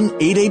at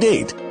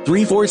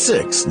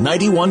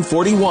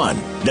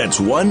 1-888-346-9141. That's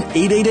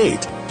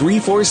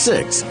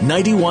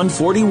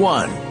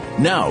 1-888-346-9141.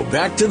 Now,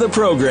 back to the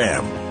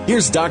program.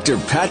 Here's Dr.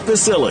 Pat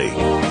Baccili.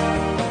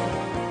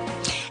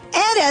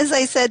 And as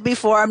I said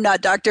before, I'm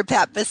not Dr.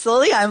 Pat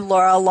Baccili. I'm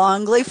Laura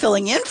Longley,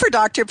 filling in for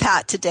Dr.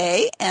 Pat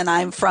today, and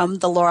I'm from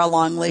The Laura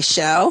Longley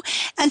Show.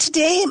 And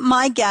today,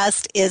 my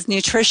guest is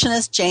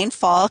nutritionist Jane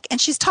Falke,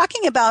 and she's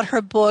talking about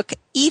her book,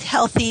 Eat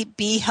Healthy,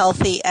 Be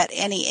Healthy at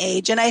Any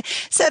Age. And I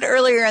said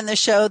earlier in the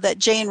show that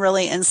Jane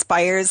really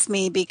inspires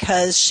me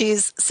because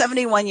she's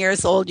 71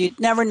 years old. You'd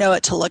never know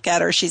it to look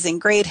at her. She's in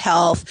great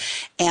health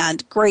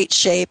and great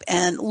shape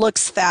and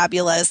looks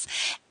fabulous.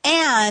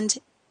 And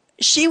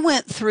she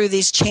went through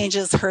these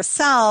changes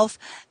herself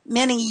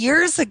many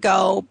years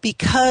ago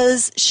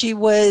because she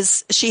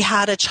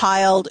had a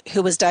child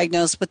who was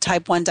diagnosed with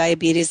type 1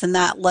 diabetes, and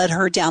that led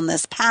her down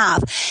this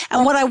path.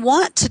 And what I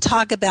want to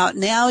talk about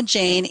now,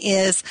 Jane,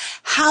 is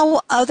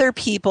how other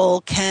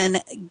people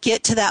can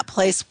get to that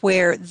place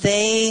where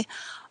they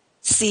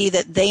see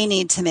that they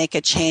need to make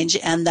a change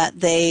and that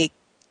they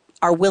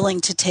are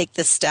willing to take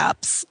the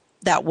steps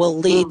that will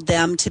lead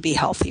them to be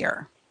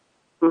healthier.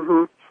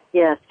 Mm-hmm.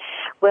 Yes.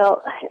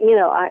 Well, you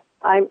know,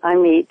 I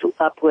meet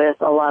up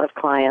with a lot of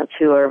clients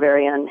who are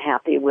very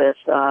unhappy with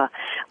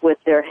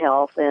their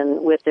health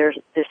and with their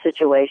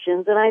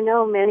situations, and I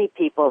know many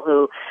people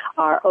who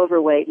are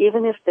overweight,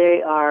 even if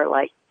they are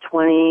like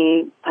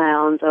 20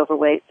 pounds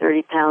overweight,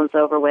 30 pounds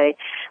overweight.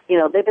 You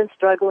know, they've been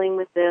struggling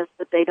with this,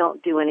 but they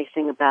don't do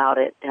anything about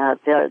it.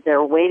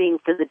 They're waiting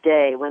for the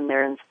day when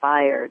they're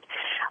inspired.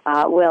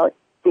 Well,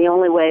 the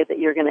only way that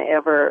you're going to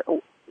ever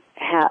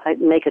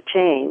make a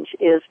change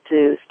is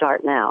to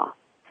start now.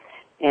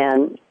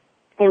 And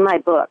in my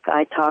book,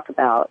 I talk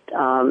about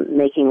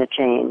making a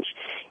change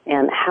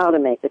and how to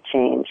make a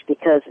change,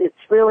 because it's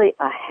really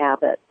a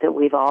habit that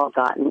we've all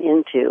gotten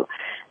into,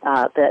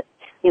 that,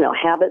 you know,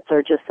 habits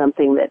are just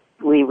something that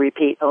we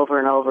repeat over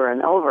and over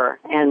and over.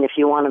 And if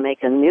you want to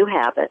make a new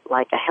habit,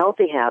 like a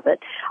healthy habit,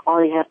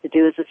 all you have to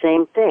do is the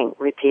same thing.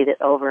 Repeat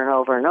it over and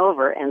over and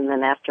over, and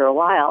then after a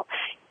while,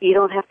 you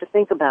don't have to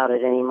think about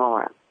it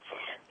anymore.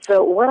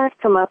 So what I've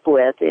come up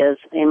with is,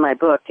 in my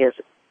book, is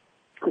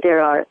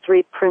there are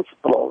 3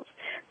 principles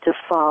to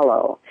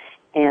follow,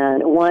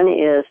 and one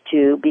is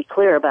to be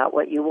clear about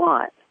what you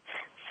want.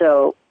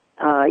 So,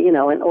 you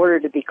know, in order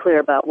to be clear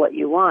about what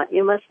you want,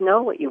 you must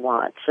know what you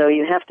want. So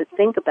you have to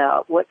think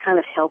about what kind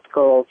of health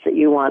goals that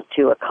you want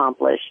to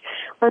accomplish,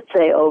 let's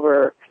say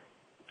over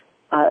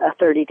a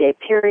 30-day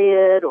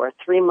period or a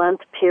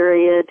 3-month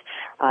period.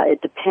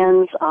 It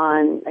depends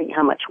on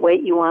how much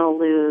weight you want to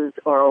lose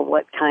or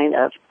what kind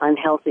of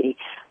unhealthy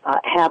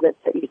habits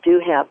that you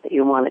do have that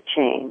you want to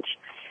change.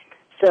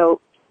 So,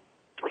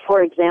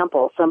 for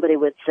example, somebody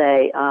would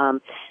say,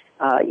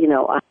 you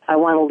know, I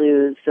want to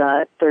lose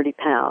 30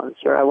 pounds,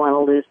 or I want to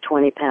lose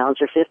 20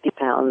 pounds or 50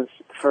 pounds,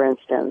 for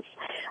instance,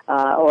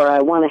 or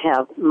I want to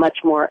have much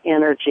more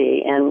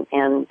energy and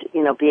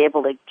you know, be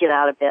able to get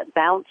out of bed,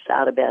 bounce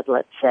out of bed,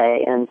 let's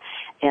say, and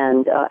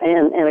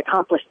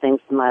accomplish things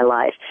in my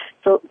life.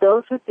 So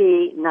those would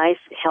be nice,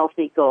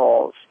 healthy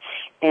goals.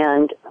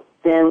 And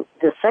then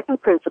the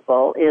second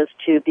principle is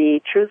to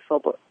be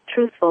truthful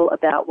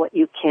about what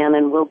you can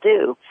and will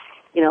do.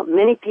 You know,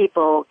 many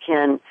people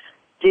can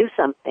do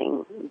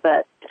something,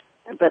 but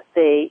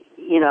they,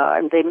 you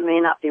know, they may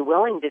not be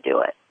willing to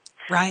do it.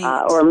 Right.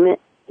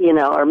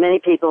 or many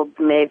people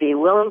may be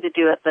willing to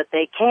do it, but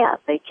they can't.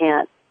 They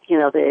can't,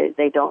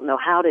 they don't know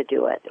how to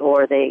do it,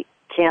 or they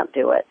can't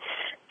do it.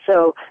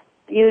 So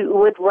you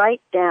would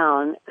write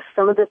down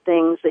some of the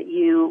things that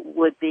you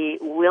would be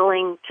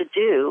willing to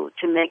do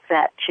to make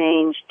that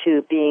change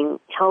to being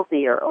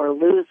healthier or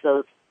lose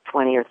those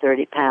 20 or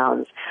 30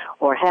 pounds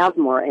or have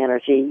more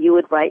energy. You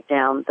would write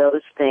down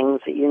those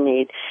things that you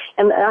need.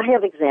 And I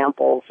have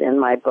examples in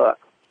my book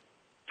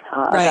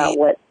about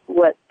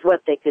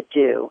what they could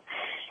do.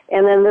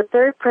 And then the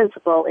third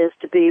principle is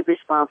to be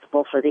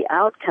responsible for the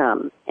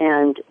outcome.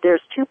 And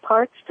there's two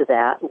parts to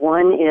that.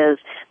 One is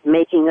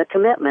making a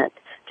commitment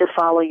to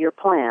follow your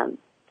plan,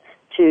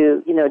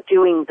 to,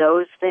 doing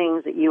those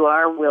things that you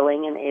are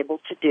willing and able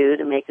to do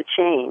to make a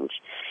change.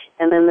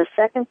 And then the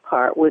second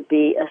part would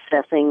be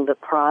assessing the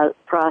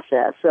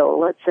process. So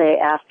let's say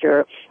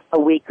after a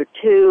week or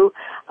two,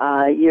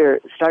 you're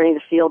starting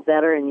to feel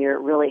better and you're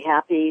really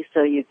happy,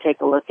 so you take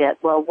a look at,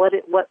 well, what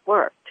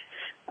worked?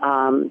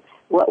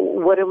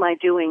 What am I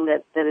doing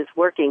that is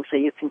working, so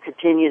you can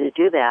continue to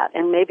do that?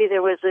 And maybe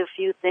there was a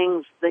few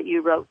things that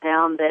you wrote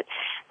down that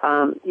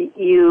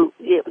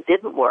it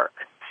didn't work.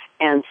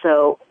 And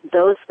so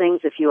those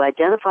things, if you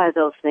identify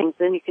those things,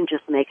 then you can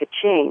just make a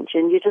change.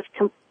 And you just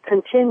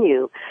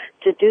continue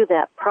to do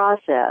that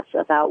process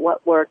about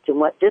what worked and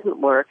what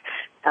didn't work,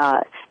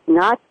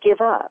 not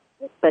give up,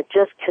 but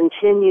just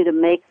continue to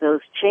make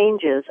those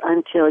changes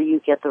until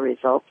you get the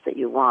results that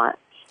you want.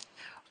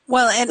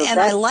 Well, and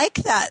I like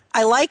that.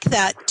 I like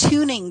that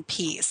tuning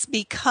piece,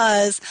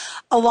 because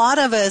a lot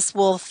of us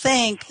will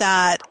think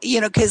that,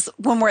 because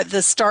when we're at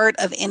the start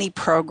of any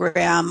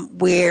program,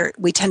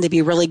 we tend to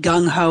be really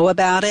gung-ho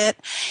about it.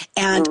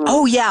 And,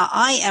 oh yeah,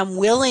 I am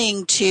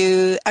willing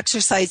to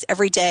exercise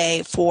every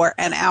day for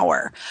an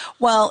hour.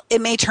 Well,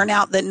 it may turn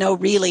out that no,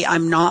 really,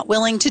 I'm not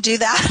willing to do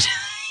that.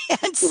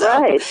 And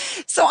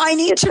so I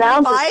need to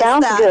revise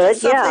that to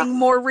something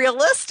more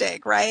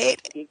realistic,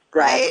 right? Exactly.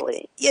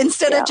 Right?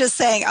 Instead of just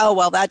saying, oh,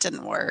 well, that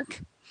didn't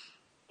work.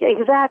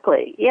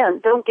 Exactly. Yeah,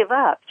 don't give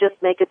up. Just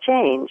make a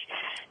change.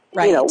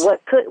 Right.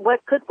 What could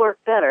work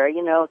better?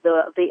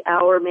 The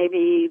hour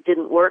maybe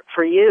didn't work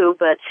for you,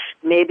 but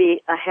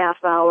maybe a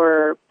half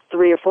hour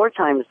 3 or 4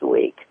 times a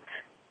week.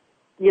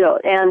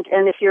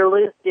 And if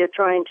you're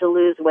trying to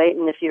lose weight,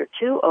 and if you're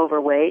too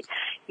overweight,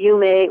 you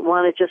may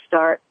want to just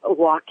start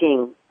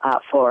walking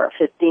for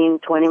 15,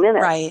 20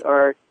 minutes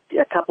or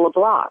a couple of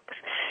blocks,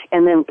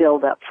 and then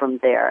build up from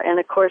there. And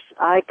of course,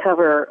 I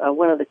cover,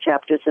 one of the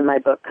chapters in my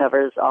book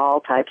covers all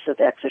types of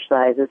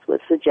exercises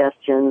with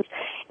suggestions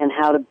and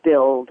how to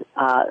build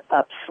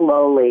up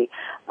slowly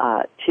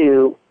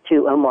to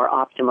a more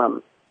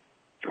optimum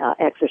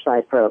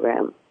exercise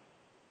program.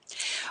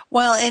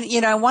 Well,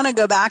 and, I want to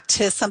go back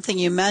to something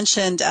you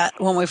mentioned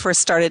when we first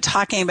started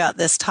talking about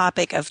this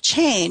topic of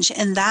change,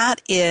 and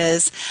that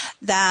is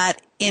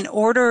that in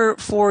order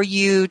for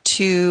you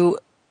to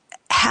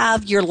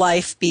have your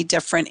life be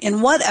different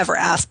in whatever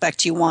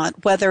aspect you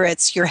want, whether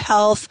it's your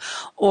health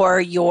or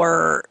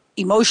your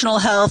emotional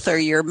health or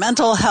your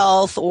mental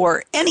health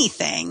or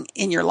anything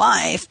in your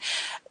life,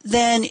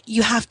 then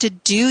you have to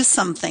do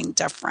something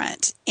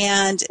different.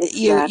 And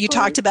you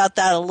talked about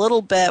that a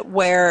little bit,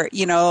 where,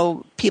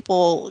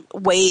 people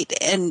wait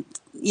and,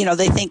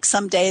 they think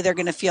someday they're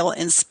going to feel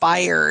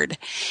inspired.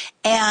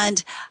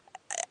 And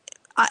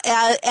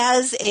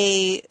as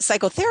a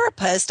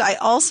psychotherapist, I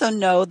also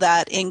know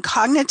that in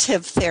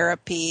cognitive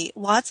therapy,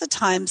 lots of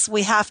times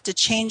we have to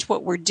change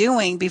what we're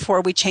doing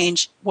before we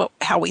change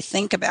how we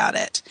think about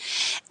it.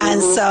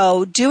 And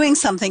so doing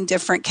something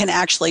different can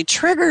actually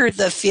trigger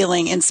the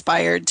feeling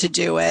inspired to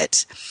do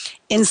it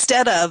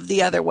instead of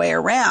the other way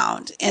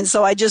around. And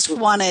so I just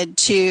wanted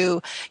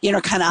to,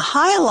 kind of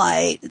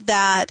highlight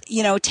that,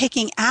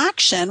 taking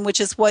action, which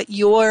is what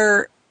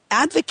you're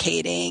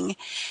advocating,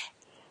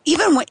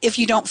 even if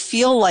you don't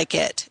feel like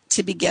it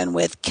to begin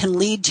with, can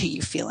lead to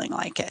you feeling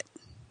like it.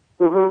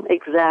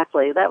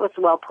 Exactly. That was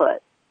well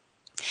put.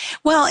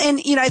 Well,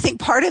 and, I think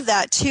part of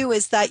that, too,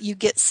 is that you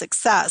get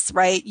success,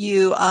 right?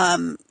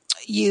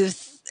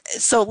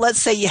 So let's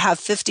say you have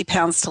 50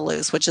 pounds to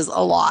lose, which is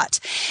a lot.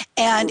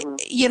 And,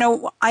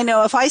 I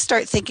know if I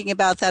start thinking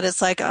about that,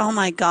 it's like, oh,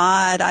 my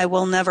God, I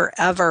will never,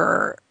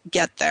 ever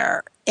get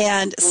there.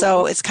 And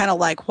so it's kind of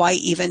like, why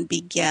even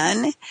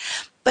begin?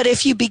 But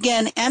if you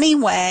begin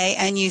anyway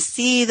and you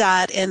see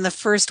that in the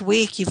first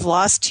week you've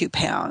lost 2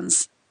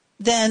 pounds,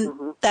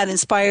 then that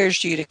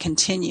inspires you to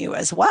continue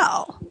as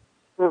well.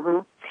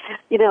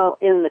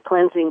 In the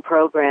cleansing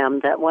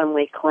program, that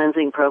 1-week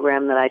cleansing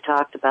program that I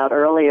talked about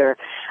earlier,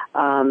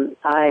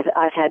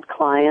 I've had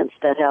clients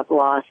that have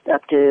lost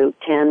up to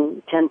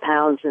 10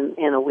 pounds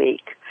in a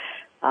week.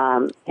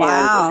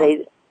 Wow.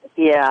 And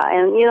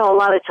a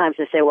lot of times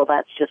they say, well,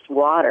 that's just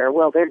water.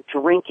 Well, they're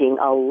drinking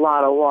a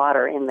lot of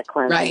water in the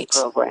cleansing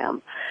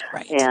program.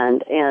 Right.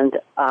 And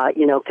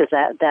because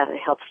that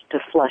helps to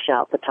flush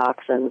out the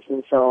toxins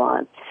and so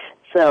on.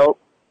 So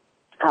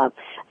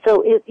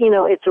So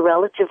it's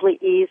relatively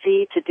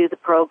easy to do the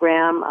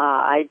program.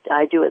 I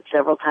do it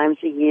several times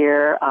a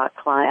year. I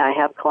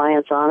have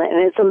clients on it,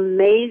 and it's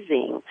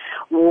amazing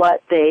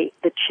what the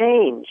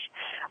change.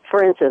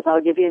 For instance,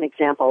 I'll give you an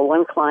example.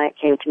 One client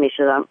came to me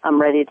and said,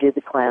 I'm ready to do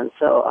the cleanse.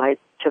 So I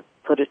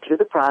put her through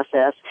the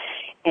process,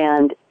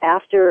 and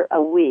after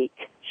a week,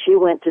 she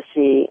went to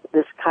see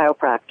this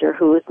chiropractor,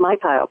 who is my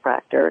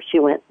chiropractor. She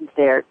went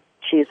there.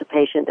 She's a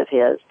patient of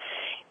his.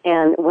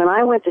 And when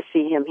I went to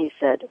see him, he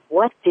said,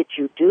 "What did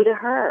you do to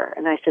her?"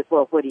 And I said,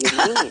 "Well, what do you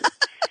mean?"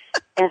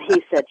 And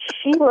he said,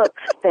 "She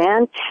looks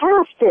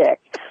fantastic."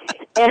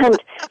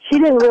 And she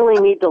didn't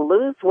really need to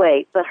lose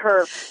weight, but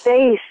her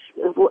face,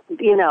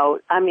 she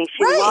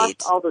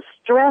lost all the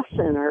stress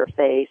in her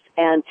face,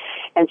 and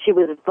she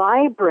was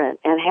vibrant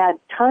and had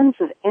tons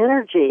of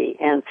energy.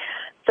 And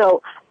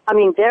so,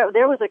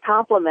 there was a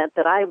compliment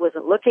that I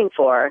wasn't looking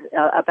for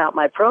about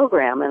my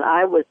program, and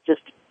I was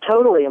just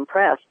totally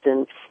impressed.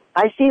 And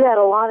I see that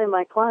a lot in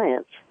my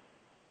clients.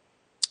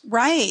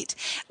 Right.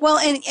 Well,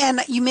 and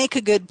you make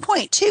a good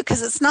point, too,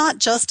 because it's not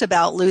just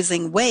about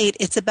losing weight.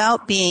 It's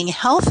about being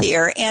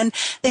healthier. And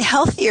the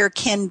healthier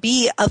can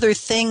be other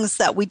things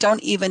that we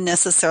don't even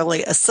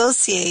necessarily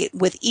associate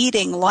with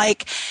eating,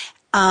 like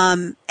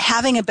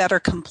having a better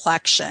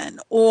complexion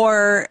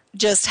or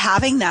just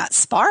having that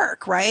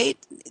spark, right?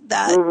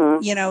 That,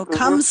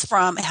 comes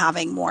from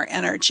having more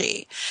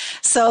energy.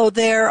 So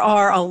there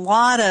are a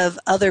lot of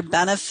other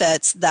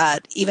benefits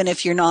that even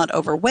if you're not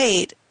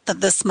overweight,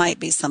 that this might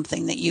be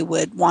something that you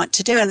would want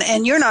to do.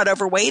 And you're not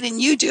overweight, and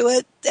you do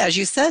it, as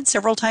you said,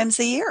 several times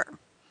a year.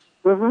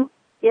 Mm-hmm.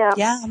 Yeah.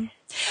 Yeah.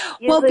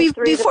 Well,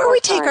 before we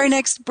take our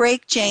next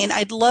break, Jane,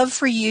 I'd love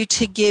for you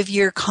to give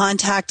your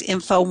contact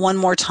info one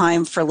more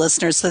time for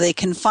listeners so they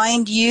can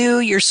find you,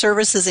 your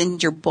services,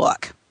 and your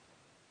book.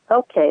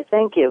 Okay,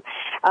 thank you.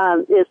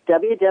 It's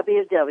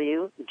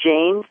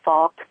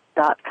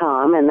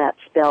www.janefalke.com, and that's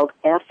spelled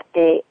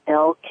Falke.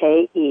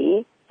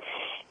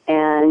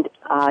 And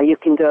you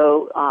can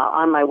go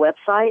on my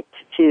website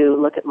to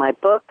look at my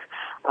book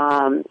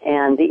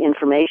and the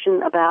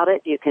information about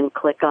it. You can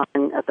click on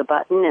the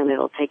button, and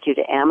it'll take you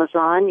to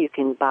Amazon. You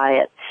can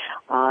buy it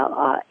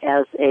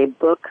as a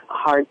book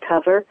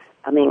hardcover,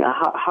 a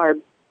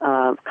hard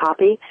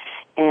copy,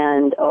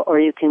 or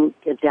you can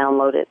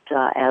download it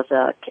as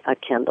a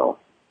Kindle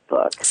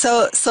book.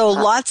 So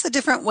lots of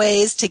different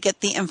ways to get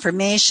the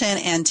information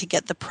and to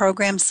get the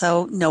program,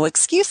 so no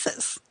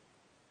excuses.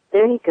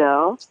 There you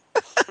go.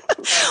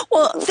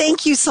 Well,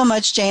 thank you so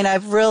much, Jane.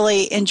 I've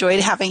really enjoyed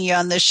having you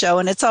on this show,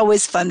 and it's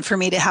always fun for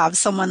me to have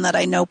someone that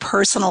I know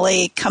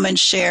personally come and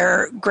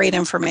share great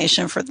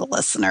information for the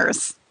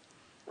listeners.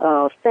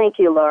 Oh, thank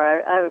you,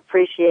 Laura. I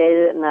appreciate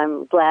it, and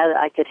I'm glad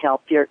I could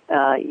help your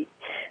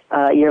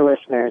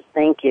listeners.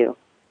 Thank you.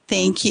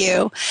 Thank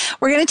you.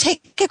 We're going to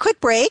take a quick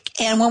break,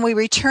 and when we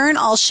return,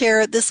 I'll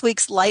share this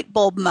week's light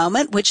bulb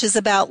moment, which is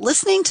about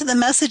listening to the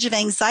message of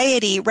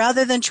anxiety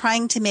rather than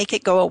trying to make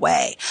it go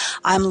away.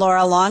 I'm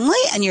Laura Longley,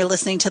 and you're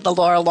listening to The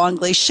Laura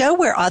Longley Show,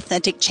 where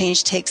authentic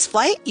change takes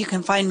flight. You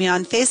can find me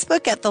on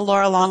Facebook at The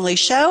Laura Longley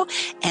Show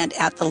and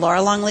at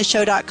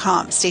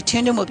thelauralongleyshow.com. Stay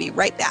tuned, and we'll be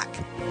right back.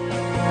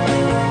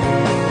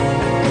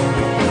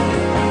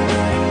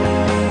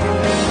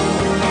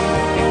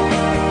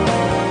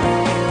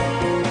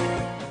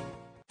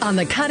 On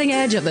the cutting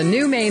edge of the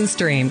new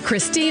mainstream,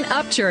 Christine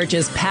Upchurch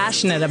is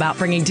passionate about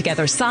bringing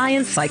together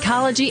science,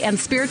 psychology, and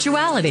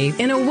spirituality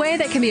in a way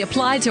that can be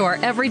applied to our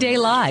everyday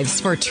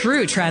lives for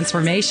true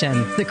transformation.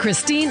 The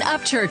Christine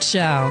Upchurch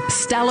Show,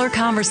 stellar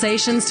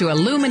conversations to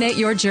illuminate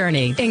your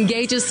journey,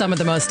 engages some of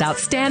the most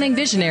outstanding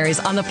visionaries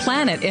on the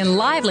planet in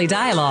lively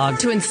dialogue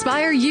to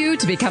inspire you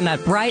to become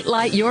that bright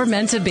light you're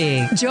meant to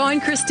be. Join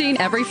Christine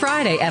every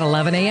Friday at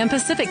 11 a.m.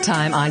 Pacific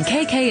Time on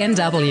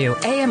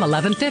KKNW, AM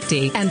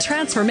 1150, and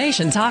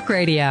Transformation Talk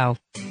Radio.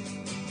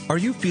 Are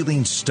you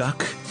feeling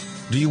stuck?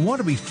 Do you want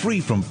to be free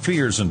from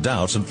fears and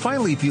doubts and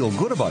finally feel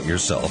good about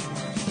yourself,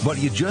 but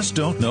you just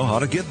don't know how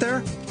to get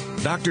there?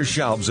 Dr.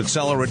 Schaub's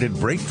Accelerated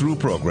Breakthrough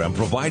Program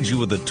provides you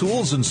with the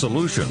tools and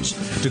solutions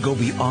to go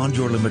beyond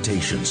your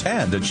limitations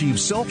and achieve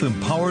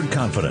self-empowered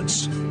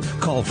confidence.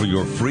 Call for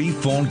your free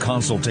phone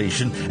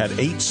consultation at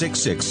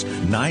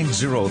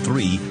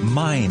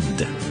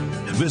 866-903-MIND.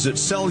 Visit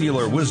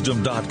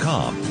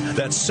cellularwisdom.com.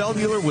 That's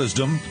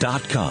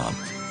cellularwisdom.com.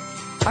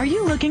 Are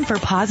you looking for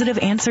positive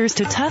answers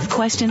to tough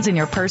questions in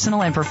your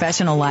personal and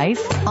professional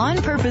life?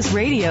 On Purpose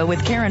Radio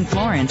with Karen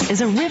Florence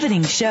is a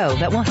riveting show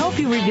that will help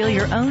you reveal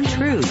your own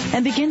truth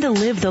and begin to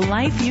live the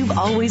life you've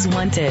always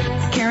wanted.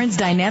 Karen's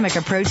dynamic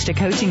approach to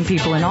coaching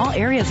people in all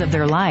areas of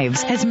their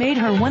lives has made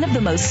her one of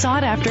the most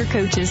sought-after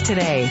coaches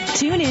today.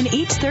 Tune in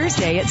each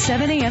Thursday at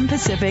 7 a.m.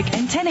 Pacific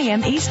and 10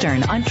 a.m.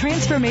 Eastern on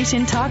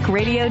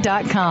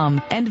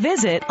TransformationTalkRadio.com and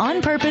visit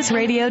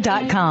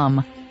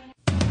OnPurposeRadio.com.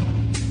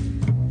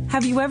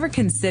 Have you ever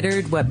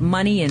considered what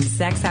money and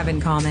sex have in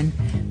common?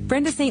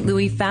 Brenda St.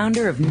 Louis,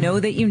 founder of Know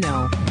That You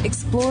Know,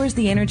 explores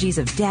the energies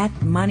of death,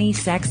 money,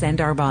 sex,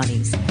 and our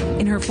bodies.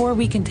 In her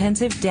 4-week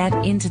intensive Death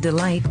into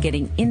Delight,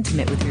 Getting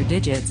Intimate with Your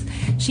Digits,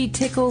 she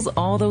tickles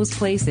all those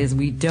places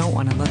we don't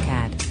want to look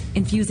at,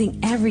 infusing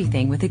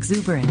everything with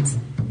exuberance.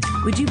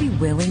 Would you be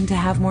willing to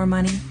have more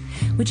money?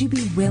 Would you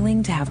be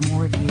willing to have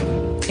more of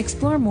you?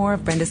 Explore more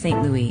of Brenda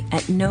St. Louis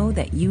at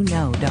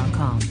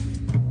knowthatyouknow.com.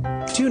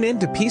 Tune in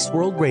to Peace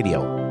World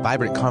Radio,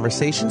 vibrant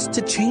conversations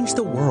to change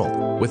the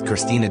world with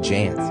Christina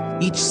Jans,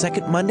 each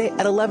second Monday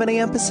at 11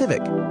 a.m.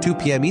 Pacific, 2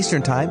 p.m.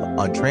 Eastern Time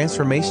on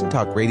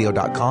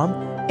TransformationTalkRadio.com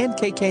and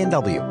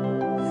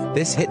KKNW.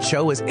 This hit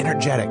show is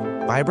energetic,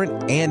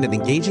 vibrant, and an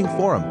engaging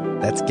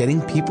forum that's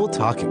getting people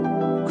talking.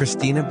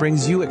 Christina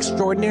brings you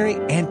extraordinary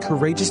and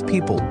courageous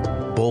people,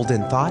 bold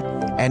in thought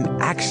and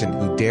action,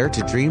 who dare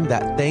to dream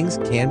that things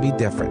can be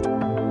different.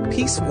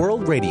 Peace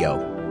World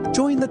Radio.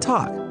 Join the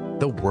talk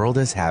the world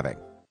is having.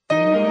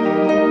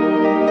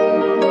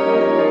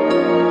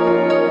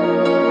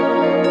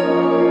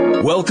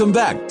 Welcome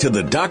back to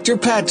the Dr.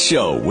 Pat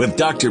Show with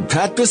Dr.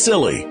 Pat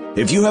Basile.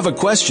 If you have a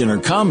question or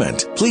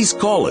comment, please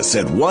call us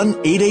at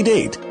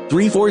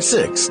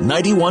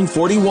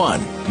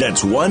 1-888-346-9141.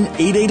 That's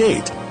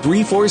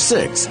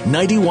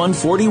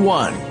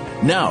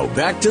 1-888-346-9141. Now,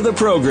 back to the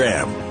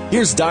program.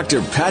 Here's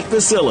Dr. Pat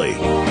Basile.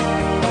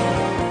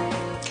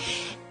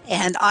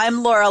 And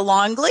I'm Laura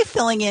Longley,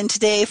 filling in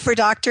today for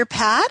Dr.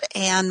 Pat,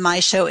 and my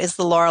show is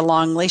The Laura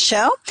Longley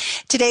Show.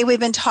 Today we've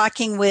been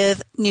talking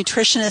with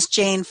nutritionist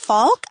Jane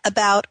Falke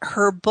about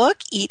her book,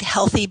 Eat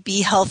Healthy,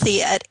 Be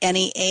Healthy at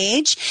Any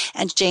Age.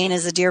 And Jane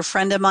is a dear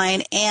friend of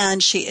mine,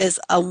 and she is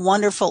a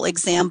wonderful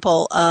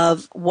example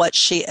of what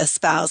she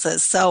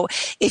espouses. So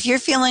if you're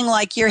feeling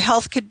like your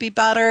health could be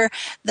better,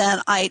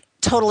 then I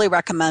totally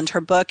recommend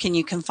her book, and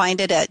you can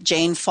find it at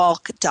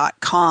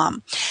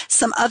janefalke.com.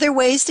 Some other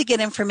ways to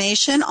get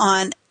information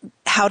on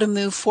how to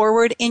move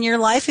forward in your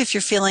life if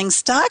you're feeling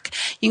stuck,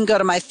 you can go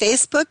to my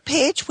Facebook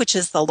page, which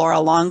is The Laura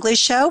Longley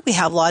Show. We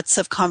have lots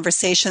of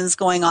conversations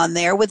going on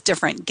there with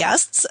different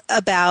guests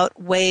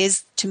about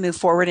ways to move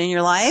forward in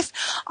your life.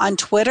 On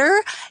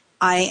Twitter,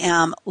 I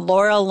am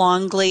Laura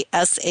Longley,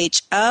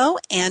 SHO,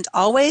 and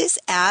always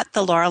at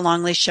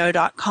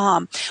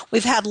thelauralongleyshow.com.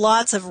 We've had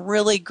lots of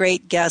really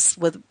great guests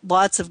with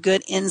lots of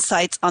good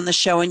insights on the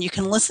show, and you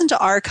can listen to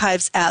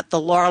archives at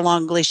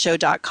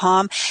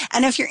thelauralongleyshow.com.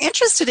 And if you're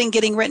interested in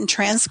getting written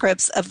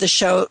transcripts of the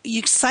show,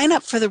 you sign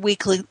up for the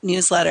weekly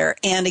newsletter.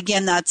 And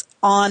again, that's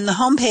on the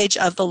homepage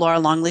of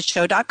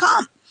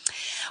thelauralongleyshow.com.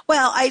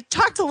 Well, I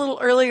talked a little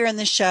earlier in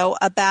the show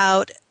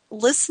about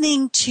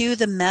listening to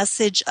the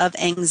message of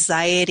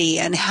anxiety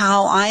and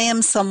how I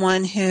am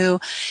someone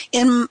who,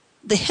 in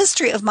the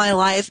history of my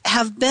life,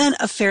 have been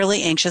a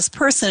fairly anxious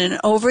person. And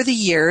over the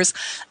years,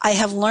 I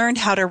have learned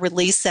how to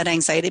release that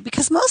anxiety,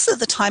 because most of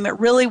the time it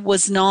really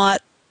was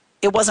not,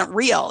 it wasn't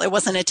real. It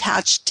wasn't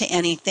attached to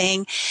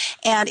anything.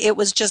 And it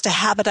was just a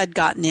habit I'd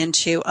gotten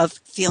into of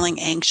feeling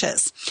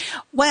anxious.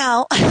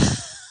 Well,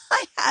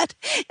 I had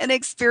an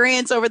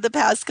experience over the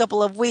past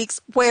couple of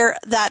weeks where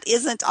that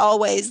isn't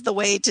always the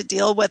way to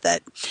deal with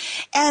it.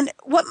 And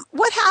what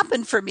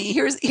happened for me,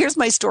 here's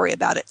my story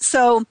about it.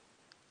 So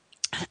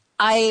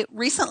I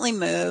recently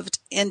moved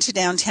into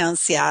downtown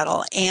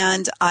Seattle,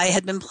 and I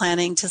had been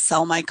planning to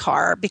sell my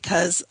car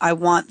because I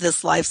want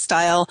this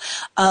lifestyle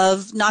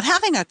of not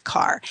having a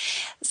car.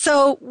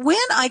 So when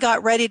I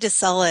got ready to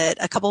sell it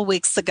a couple of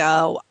weeks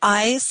ago,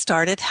 I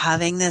started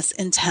having this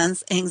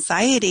intense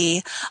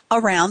anxiety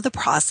around the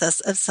process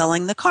of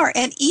selling the car.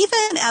 And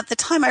even at the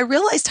time, I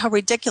realized how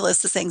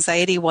ridiculous this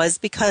anxiety was,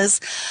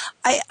 because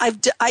I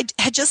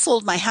had just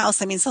sold my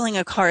house. I mean, selling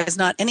a car is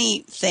not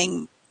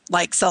anything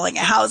like selling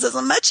a house, is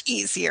much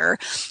easier.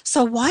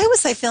 So why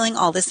was I feeling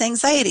all this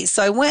anxiety?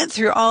 So I went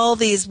through all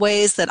these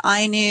ways that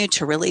I knew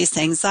to release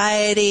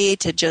anxiety,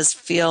 to just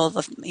feel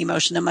the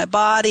emotion in my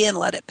body and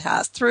let it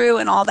pass through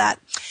and all that.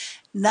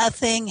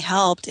 Nothing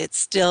helped. It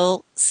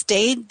still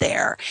stayed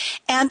there.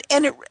 And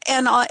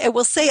I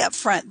will say up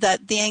front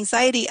that the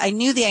anxiety, I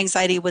knew the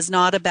anxiety was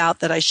not about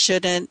that I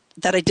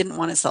didn't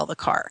want to sell the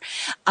car.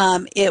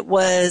 It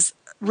was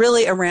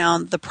really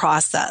around the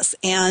process.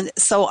 And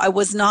so I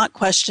was not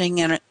questioning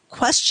at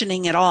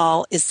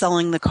all, is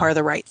selling the car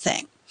the right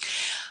thing?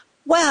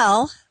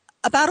 Well,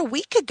 about a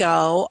week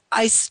ago,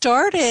 I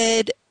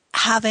started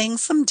having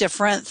some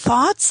different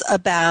thoughts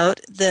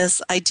about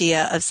this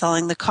idea of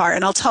selling the car.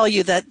 And I'll tell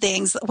you that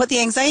what the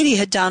anxiety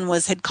had done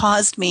was had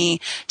caused me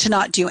to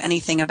not do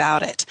anything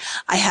about it.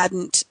 I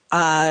hadn't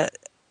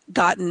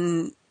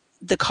gotten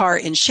the car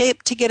in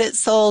shape to get it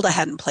sold. I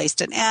hadn't placed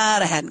an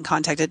ad. I hadn't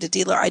contacted a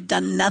dealer. I'd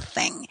done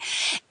nothing.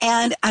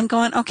 And I'm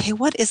going, okay,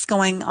 what is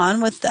going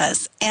on with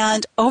this?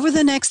 And over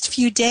the next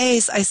few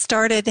days, I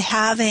started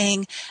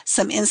having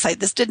some insight.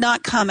 This did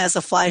not come as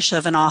a flash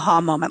of an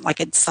aha moment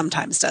like it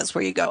sometimes does,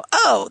 where you go,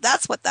 oh,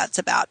 that's what that's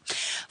about.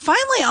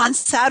 Finally, on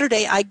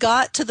Saturday, I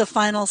got to the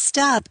final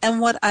step.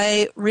 And what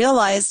I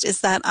realized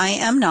is that I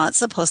am not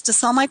supposed to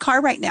sell my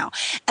car right now.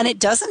 And it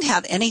doesn't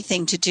have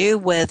anything to do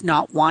with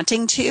not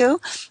wanting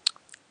to,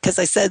 because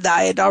I said that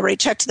I had already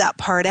checked that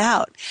part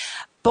out.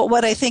 But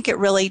what I think it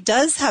really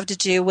does have to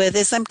do with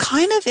is I'm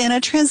kind of in a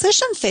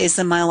transition phase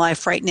in my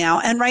life right now.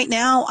 And right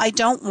now I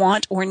don't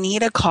want or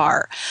need a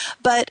car,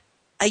 but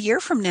a year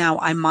from now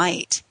I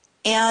might.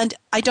 And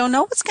I don't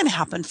know what's going to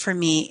happen for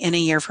me in a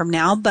year from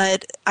now,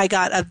 but I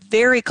got a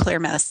very clear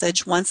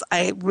message once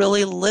I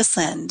really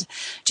listened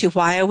to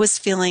why I was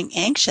feeling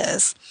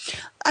anxious.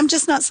 I'm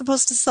just not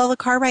supposed to sell the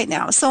car right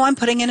now. So I'm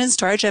putting it in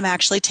storage. I'm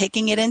actually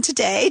taking it in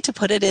today to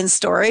put it in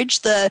storage.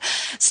 The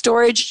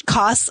storage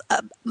costs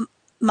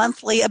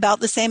monthly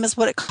about the same as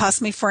what it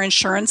cost me for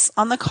insurance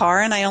on the car,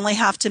 and I only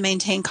have to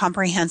maintain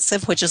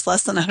comprehensive, which is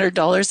less than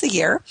 $100 a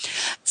year.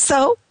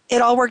 So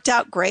it all worked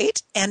out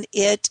great, and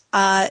it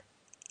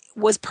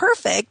was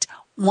perfect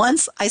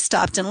once I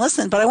stopped and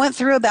listened. But I went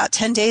through about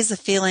 10 days of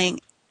feeling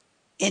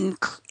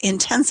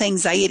intense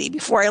anxiety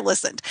before I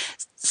listened.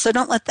 So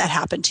don't let that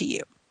happen to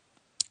you.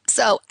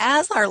 So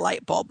as our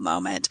light bulb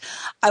moment,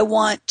 I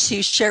want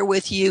to share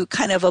with you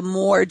kind of a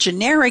more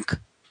generic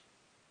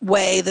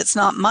way that's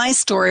not my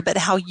story, but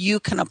how you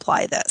can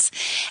apply this.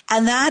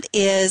 And that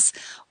is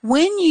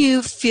when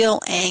you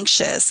feel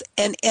anxious,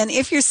 and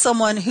if you're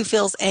someone who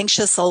feels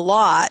anxious a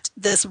lot,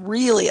 this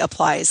really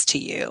applies to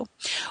you.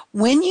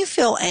 When you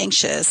feel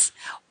anxious,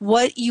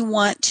 what you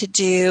want to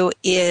do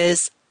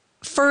is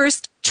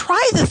first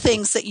try the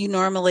things that you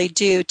normally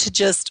do to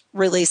just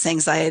release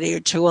anxiety or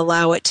to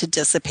allow it to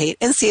dissipate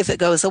and see if it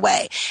goes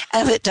away.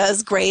 And if it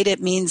does, great.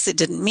 It means it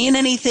didn't mean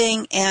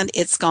anything and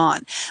it's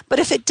gone. But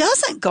if it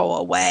doesn't go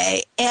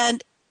away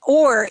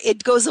or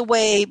it goes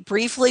away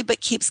briefly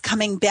but keeps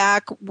coming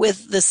back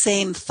with the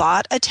same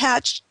thought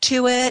attached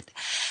to it,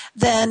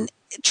 then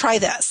try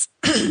this.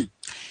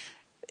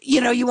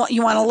 You want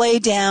to lay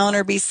down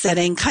or be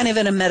sitting kind of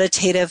in a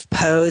meditative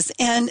pose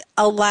and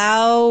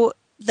allow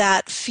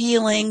that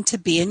feeling to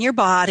be in your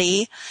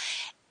body,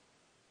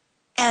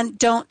 and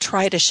don't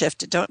try to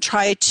shift it. Don't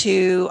try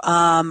to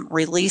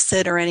release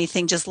it or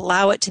anything. Just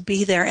allow it to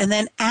be there, and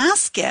then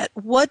ask it,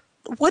 what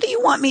do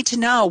you want me to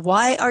know?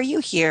 Why are you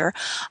here?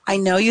 I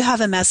know you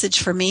have a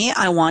message for me.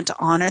 I want to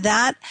honor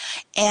that,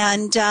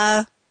 and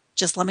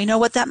just let me know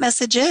what that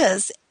message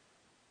is.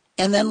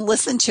 And then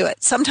listen to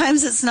it.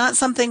 Sometimes it's not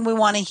something we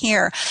want to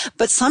hear,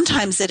 but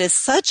sometimes it is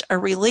such a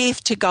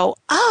relief to go,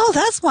 oh,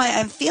 that's why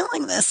I'm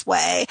feeling this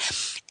way.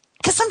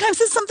 Because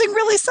sometimes it's something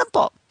really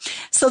simple.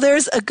 So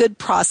there's a good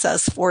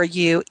process for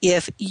you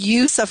if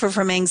you suffer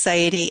from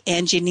anxiety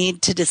and you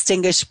need to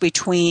distinguish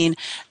between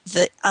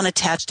the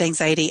unattached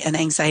anxiety and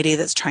anxiety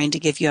that's trying to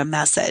give you a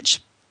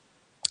message.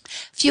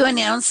 Few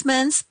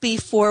announcements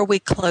before we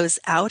close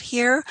out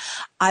here.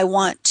 I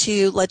want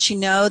to let you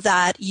know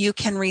that you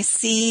can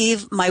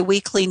receive my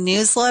weekly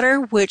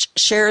newsletter, which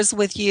shares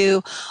with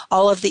you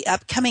all of the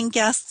upcoming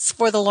guests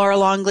for the Laura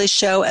Longley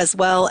Show, as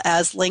well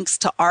as links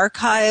to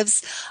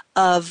archives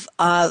of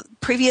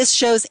previous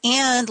shows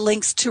and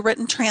links to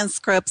written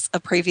transcripts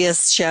of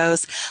previous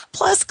shows,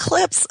 plus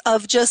clips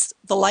of just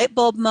the light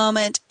bulb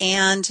moment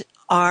and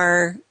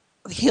our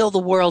Heal the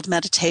World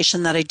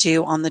meditation that I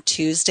do on the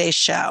Tuesday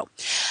show.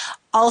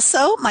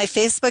 Also, my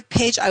Facebook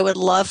page, I would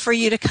love for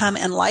you to come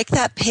and like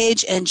that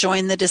page and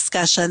join the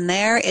discussion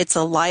there. It's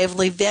a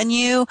lively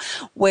venue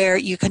where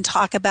you can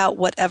talk about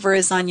whatever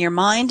is on your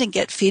mind and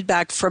get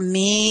feedback from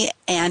me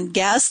and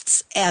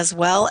guests as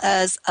well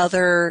as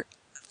other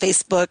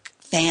Facebook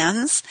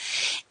fans.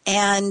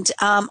 And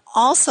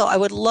also, I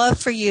would love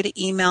for you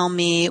to email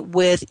me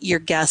with your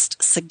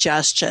guest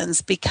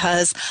suggestions,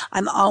 because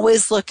I'm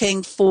always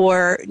looking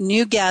for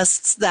new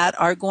guests that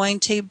are going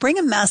to bring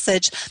a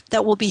message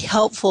that will be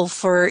helpful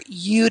for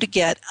you to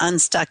get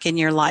unstuck in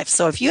your life.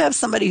 So if you have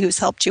somebody who's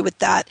helped you with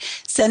that,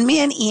 send me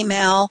an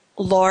email,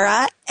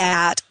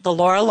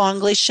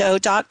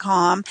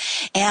 laura@thelauralongleyshow.com,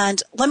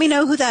 and let me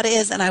know who that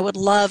is, and I would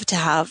love to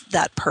have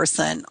that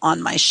person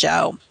on my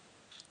show.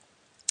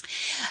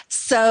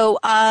 So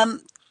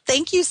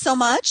thank you so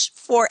much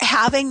for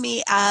having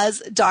me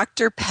as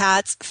Dr.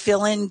 Pat's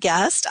fill-in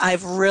guest.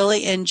 I've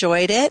really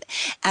enjoyed it.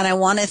 And I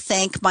want to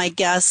thank my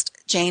guest,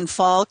 Jane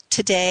Falke,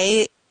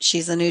 today.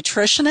 She's a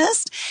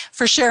nutritionist,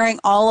 for sharing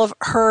all of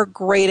her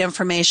great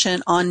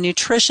information on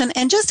nutrition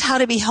and just how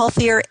to be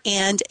healthier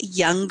and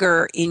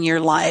younger in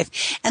your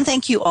life. And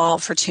thank you all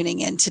for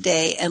tuning in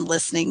today and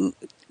listening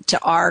to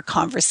our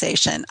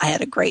conversation. I had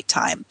a great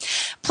time.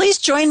 Please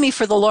join me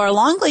for the Laura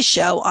Longley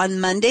Show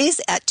on Mondays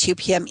at 2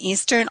 p.m.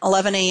 Eastern,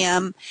 11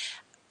 a.m.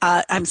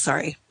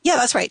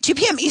 2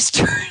 p.m.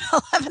 Eastern,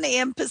 11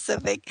 a.m.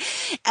 Pacific,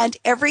 and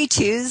every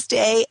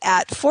Tuesday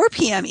at 4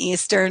 p.m.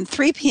 Eastern,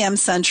 3 p.m.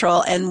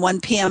 Central, and 1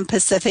 p.m.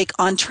 Pacific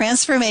on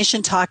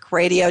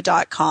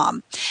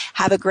TransformationTalkRadio.com.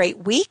 Have a great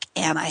week,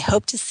 and I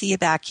hope to see you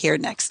back here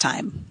next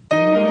time.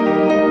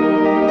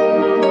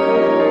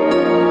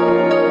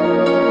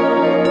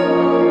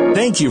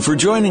 Thank you for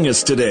joining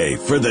us today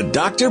for the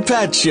Dr.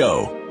 Pat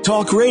Show.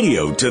 Talk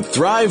radio to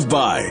thrive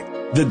by.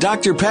 The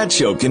Dr. Pat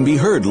Show can be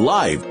heard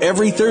live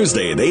every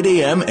Thursday at 8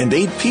 a.m. and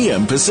 8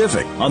 p.m.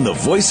 Pacific on the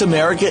Voice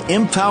America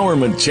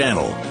Empowerment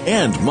Channel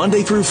and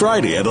Monday through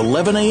Friday at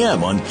 11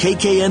 a.m. on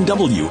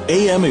KKNW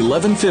AM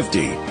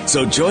 1150.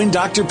 So join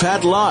Dr.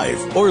 Pat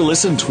live or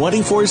listen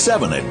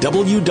 24/7 at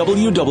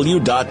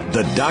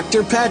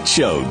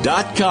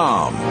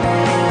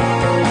www.thedrpatshow.com.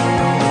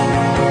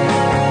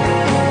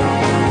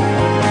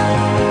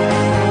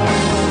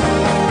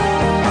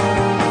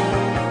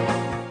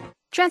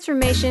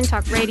 Transformation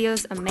Talk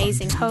Radio's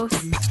amazing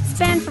hosts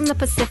span from the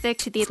Pacific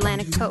to the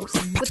Atlantic coast.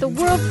 With a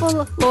world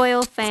full of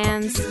loyal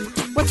fans,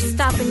 what's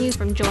stopping you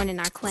from joining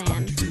our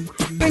clan?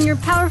 Bring your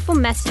powerful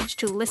message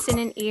to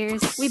listening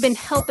ears. We've been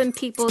helping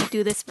people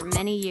do this for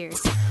many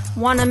years.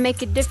 Want to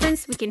make a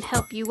difference? We can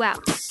help you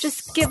out.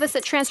 Just give us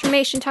at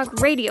Transformation Talk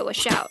Radio a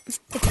shout.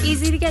 It's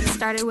easy to get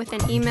started with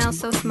an email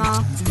so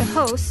small to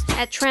host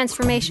at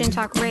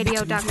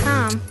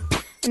transformationtalkradio.com,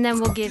 and then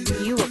we'll give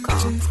you a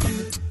call.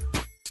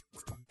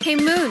 Hey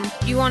Moon,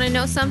 you want to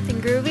know something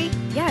groovy?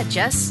 Yeah,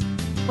 Jess.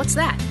 What's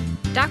that?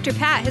 Dr.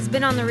 Pat has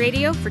been on the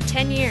radio for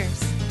 10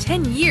 years.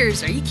 10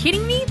 years? Are you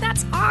kidding me?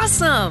 That's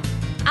awesome!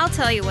 I'll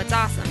tell you what's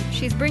awesome.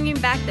 She's bringing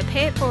back the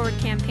Pay It Forward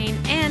campaign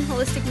and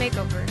Holistic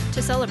Makeover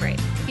to celebrate.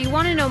 If you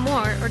want to know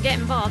more or get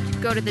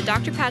involved, go to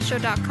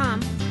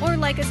thedrpatshow.com or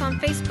like us on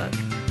Facebook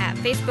at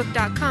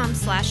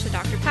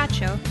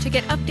facebook.com/thedrpatshow to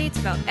get updates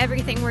about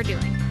everything we're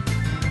doing.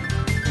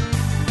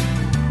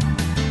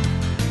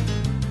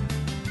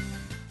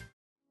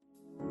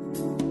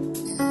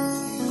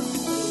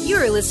 You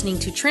are listening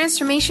to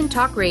Transformation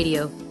Talk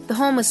Radio, the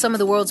home of some of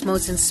the world's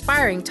most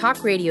inspiring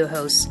talk radio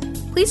hosts.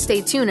 Please stay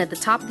tuned at the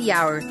top of the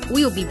hour.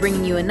 We will be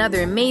bringing you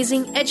another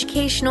amazing,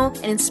 educational,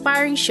 and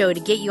inspiring show to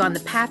get you on the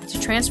path to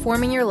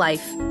transforming your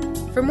life.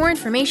 For more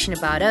information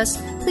about us,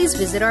 please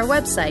visit our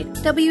website,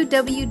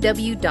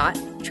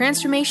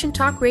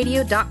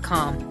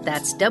 www.transformationtalkradio.com.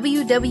 That's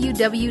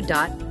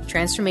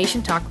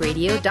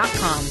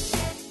www.transformationtalkradio.com.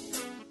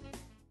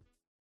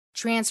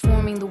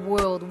 Transforming the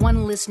world,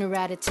 one listener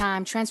at a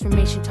time.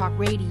 Transformation Talk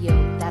Radio,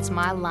 that's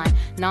my line.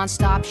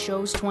 Non-stop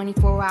shows,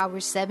 24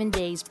 hours, 7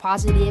 days.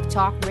 Positive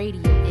talk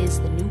radio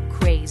is the new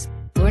craze.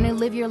 Learn and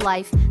live your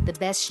life the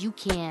best you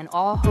can.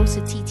 All hosts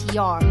of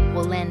TTR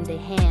will lend a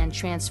hand.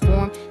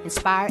 Transform,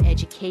 inspire,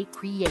 educate,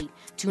 create.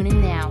 Tune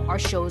in now, our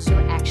shows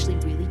are actually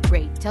really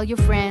great. Tell your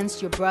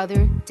friends, your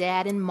brother,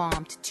 dad, and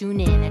mom to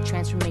tune in at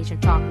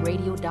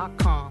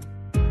transformationtalkradio.com.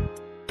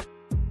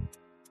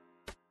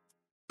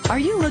 Are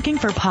you looking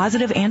for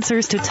positive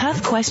answers to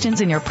tough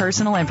questions in your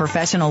personal and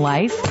professional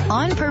life?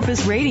 On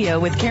Purpose Radio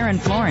with Karen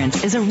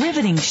Florence is a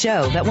riveting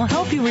show that will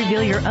help you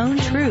reveal your own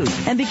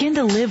truth and begin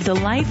to live the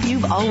life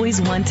you've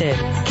always wanted.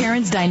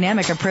 Karen's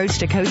dynamic approach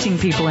to coaching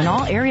people in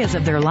all areas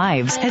of their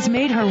lives has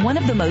made her one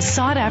of the most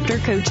sought-after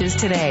coaches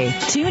today.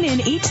 Tune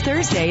in each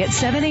Thursday at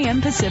 7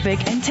 a.m.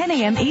 Pacific and 10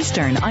 a.m.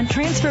 Eastern on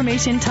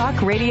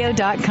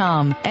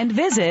TransformationTalkRadio.com and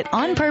visit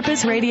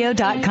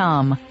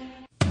OnPurposeRadio.com.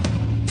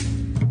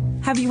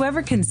 Have you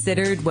ever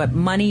considered what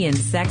money and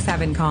sex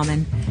have in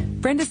common?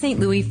 Brenda St.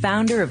 Louis,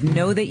 founder of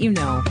Know That You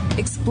Know,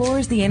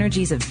 explores the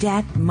energies of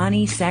debt,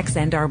 money, sex,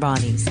 and our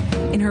bodies.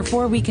 In her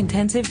 4-week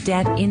intensive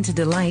Debt into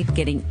Delight,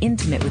 Getting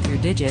Intimate with Your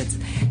Digits,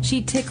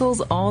 she tickles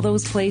all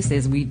those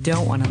places we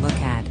don't want to look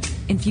at,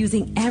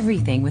 infusing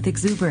everything with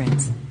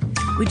exuberance.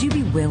 Would you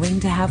be willing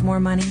to have more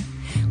money?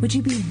 Would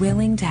you be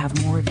willing to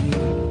have more of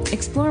you?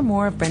 Explore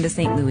more of Brenda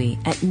St. Louis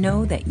at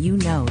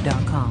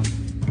knowthatyouknow.com.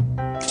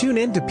 Tune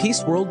in to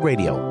Peace World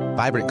Radio,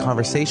 vibrant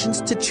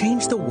conversations to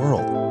change the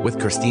world with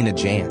Christina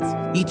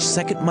Jans, each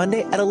second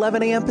Monday at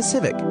 11 a.m.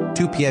 Pacific,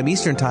 2 p.m.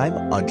 Eastern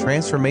Time on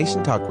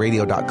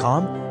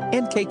TransformationTalkRadio.com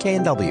and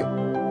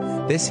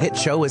KKNW. This hit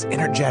show is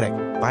energetic,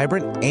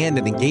 vibrant, and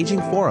an engaging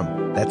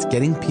forum that's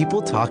getting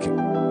people talking.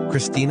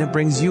 Christina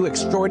brings you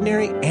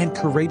extraordinary and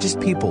courageous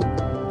people,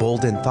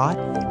 bold in thought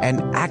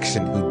and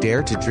action who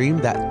dare to dream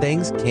that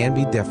things can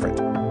be different.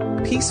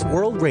 Peace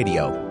World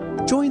Radio.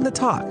 Join the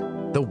talk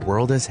the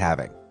world is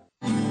having.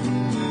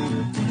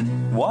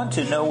 Want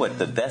to know what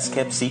the best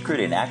kept secret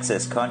in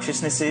Access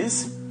Consciousness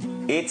is?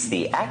 It's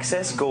the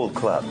Access Gold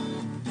Club.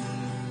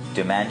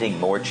 Demanding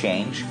more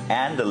change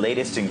and the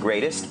latest and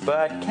greatest,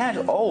 but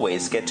can't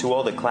always get to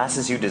all the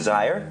classes you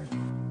desire?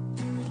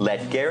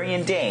 Let Gary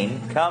and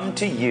Dane come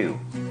to you.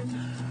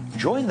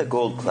 Join the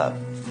Gold Club,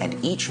 and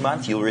each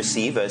month you'll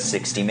receive a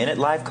 60-minute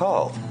live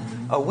call,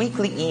 a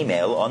weekly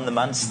email on the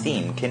month's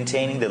theme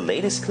containing the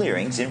latest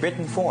clearings in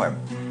written form,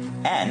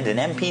 and an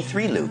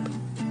MP3 loop.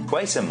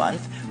 Twice a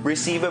month,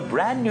 receive a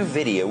brand new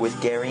video with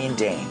Gary and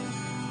Dane.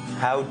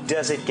 How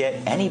does it get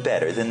any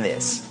better than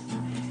this?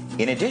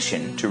 In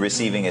addition to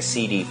receiving a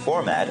CD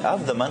format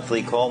of the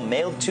monthly call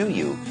mailed to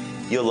you,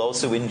 you'll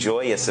also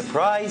enjoy a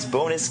surprise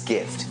bonus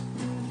gift.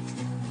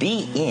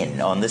 Be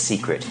in on the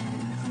secret.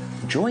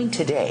 Join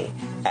today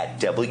at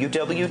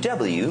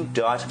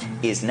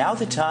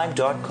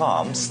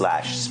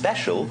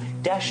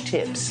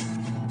www.isnowthetime.com/special-tips.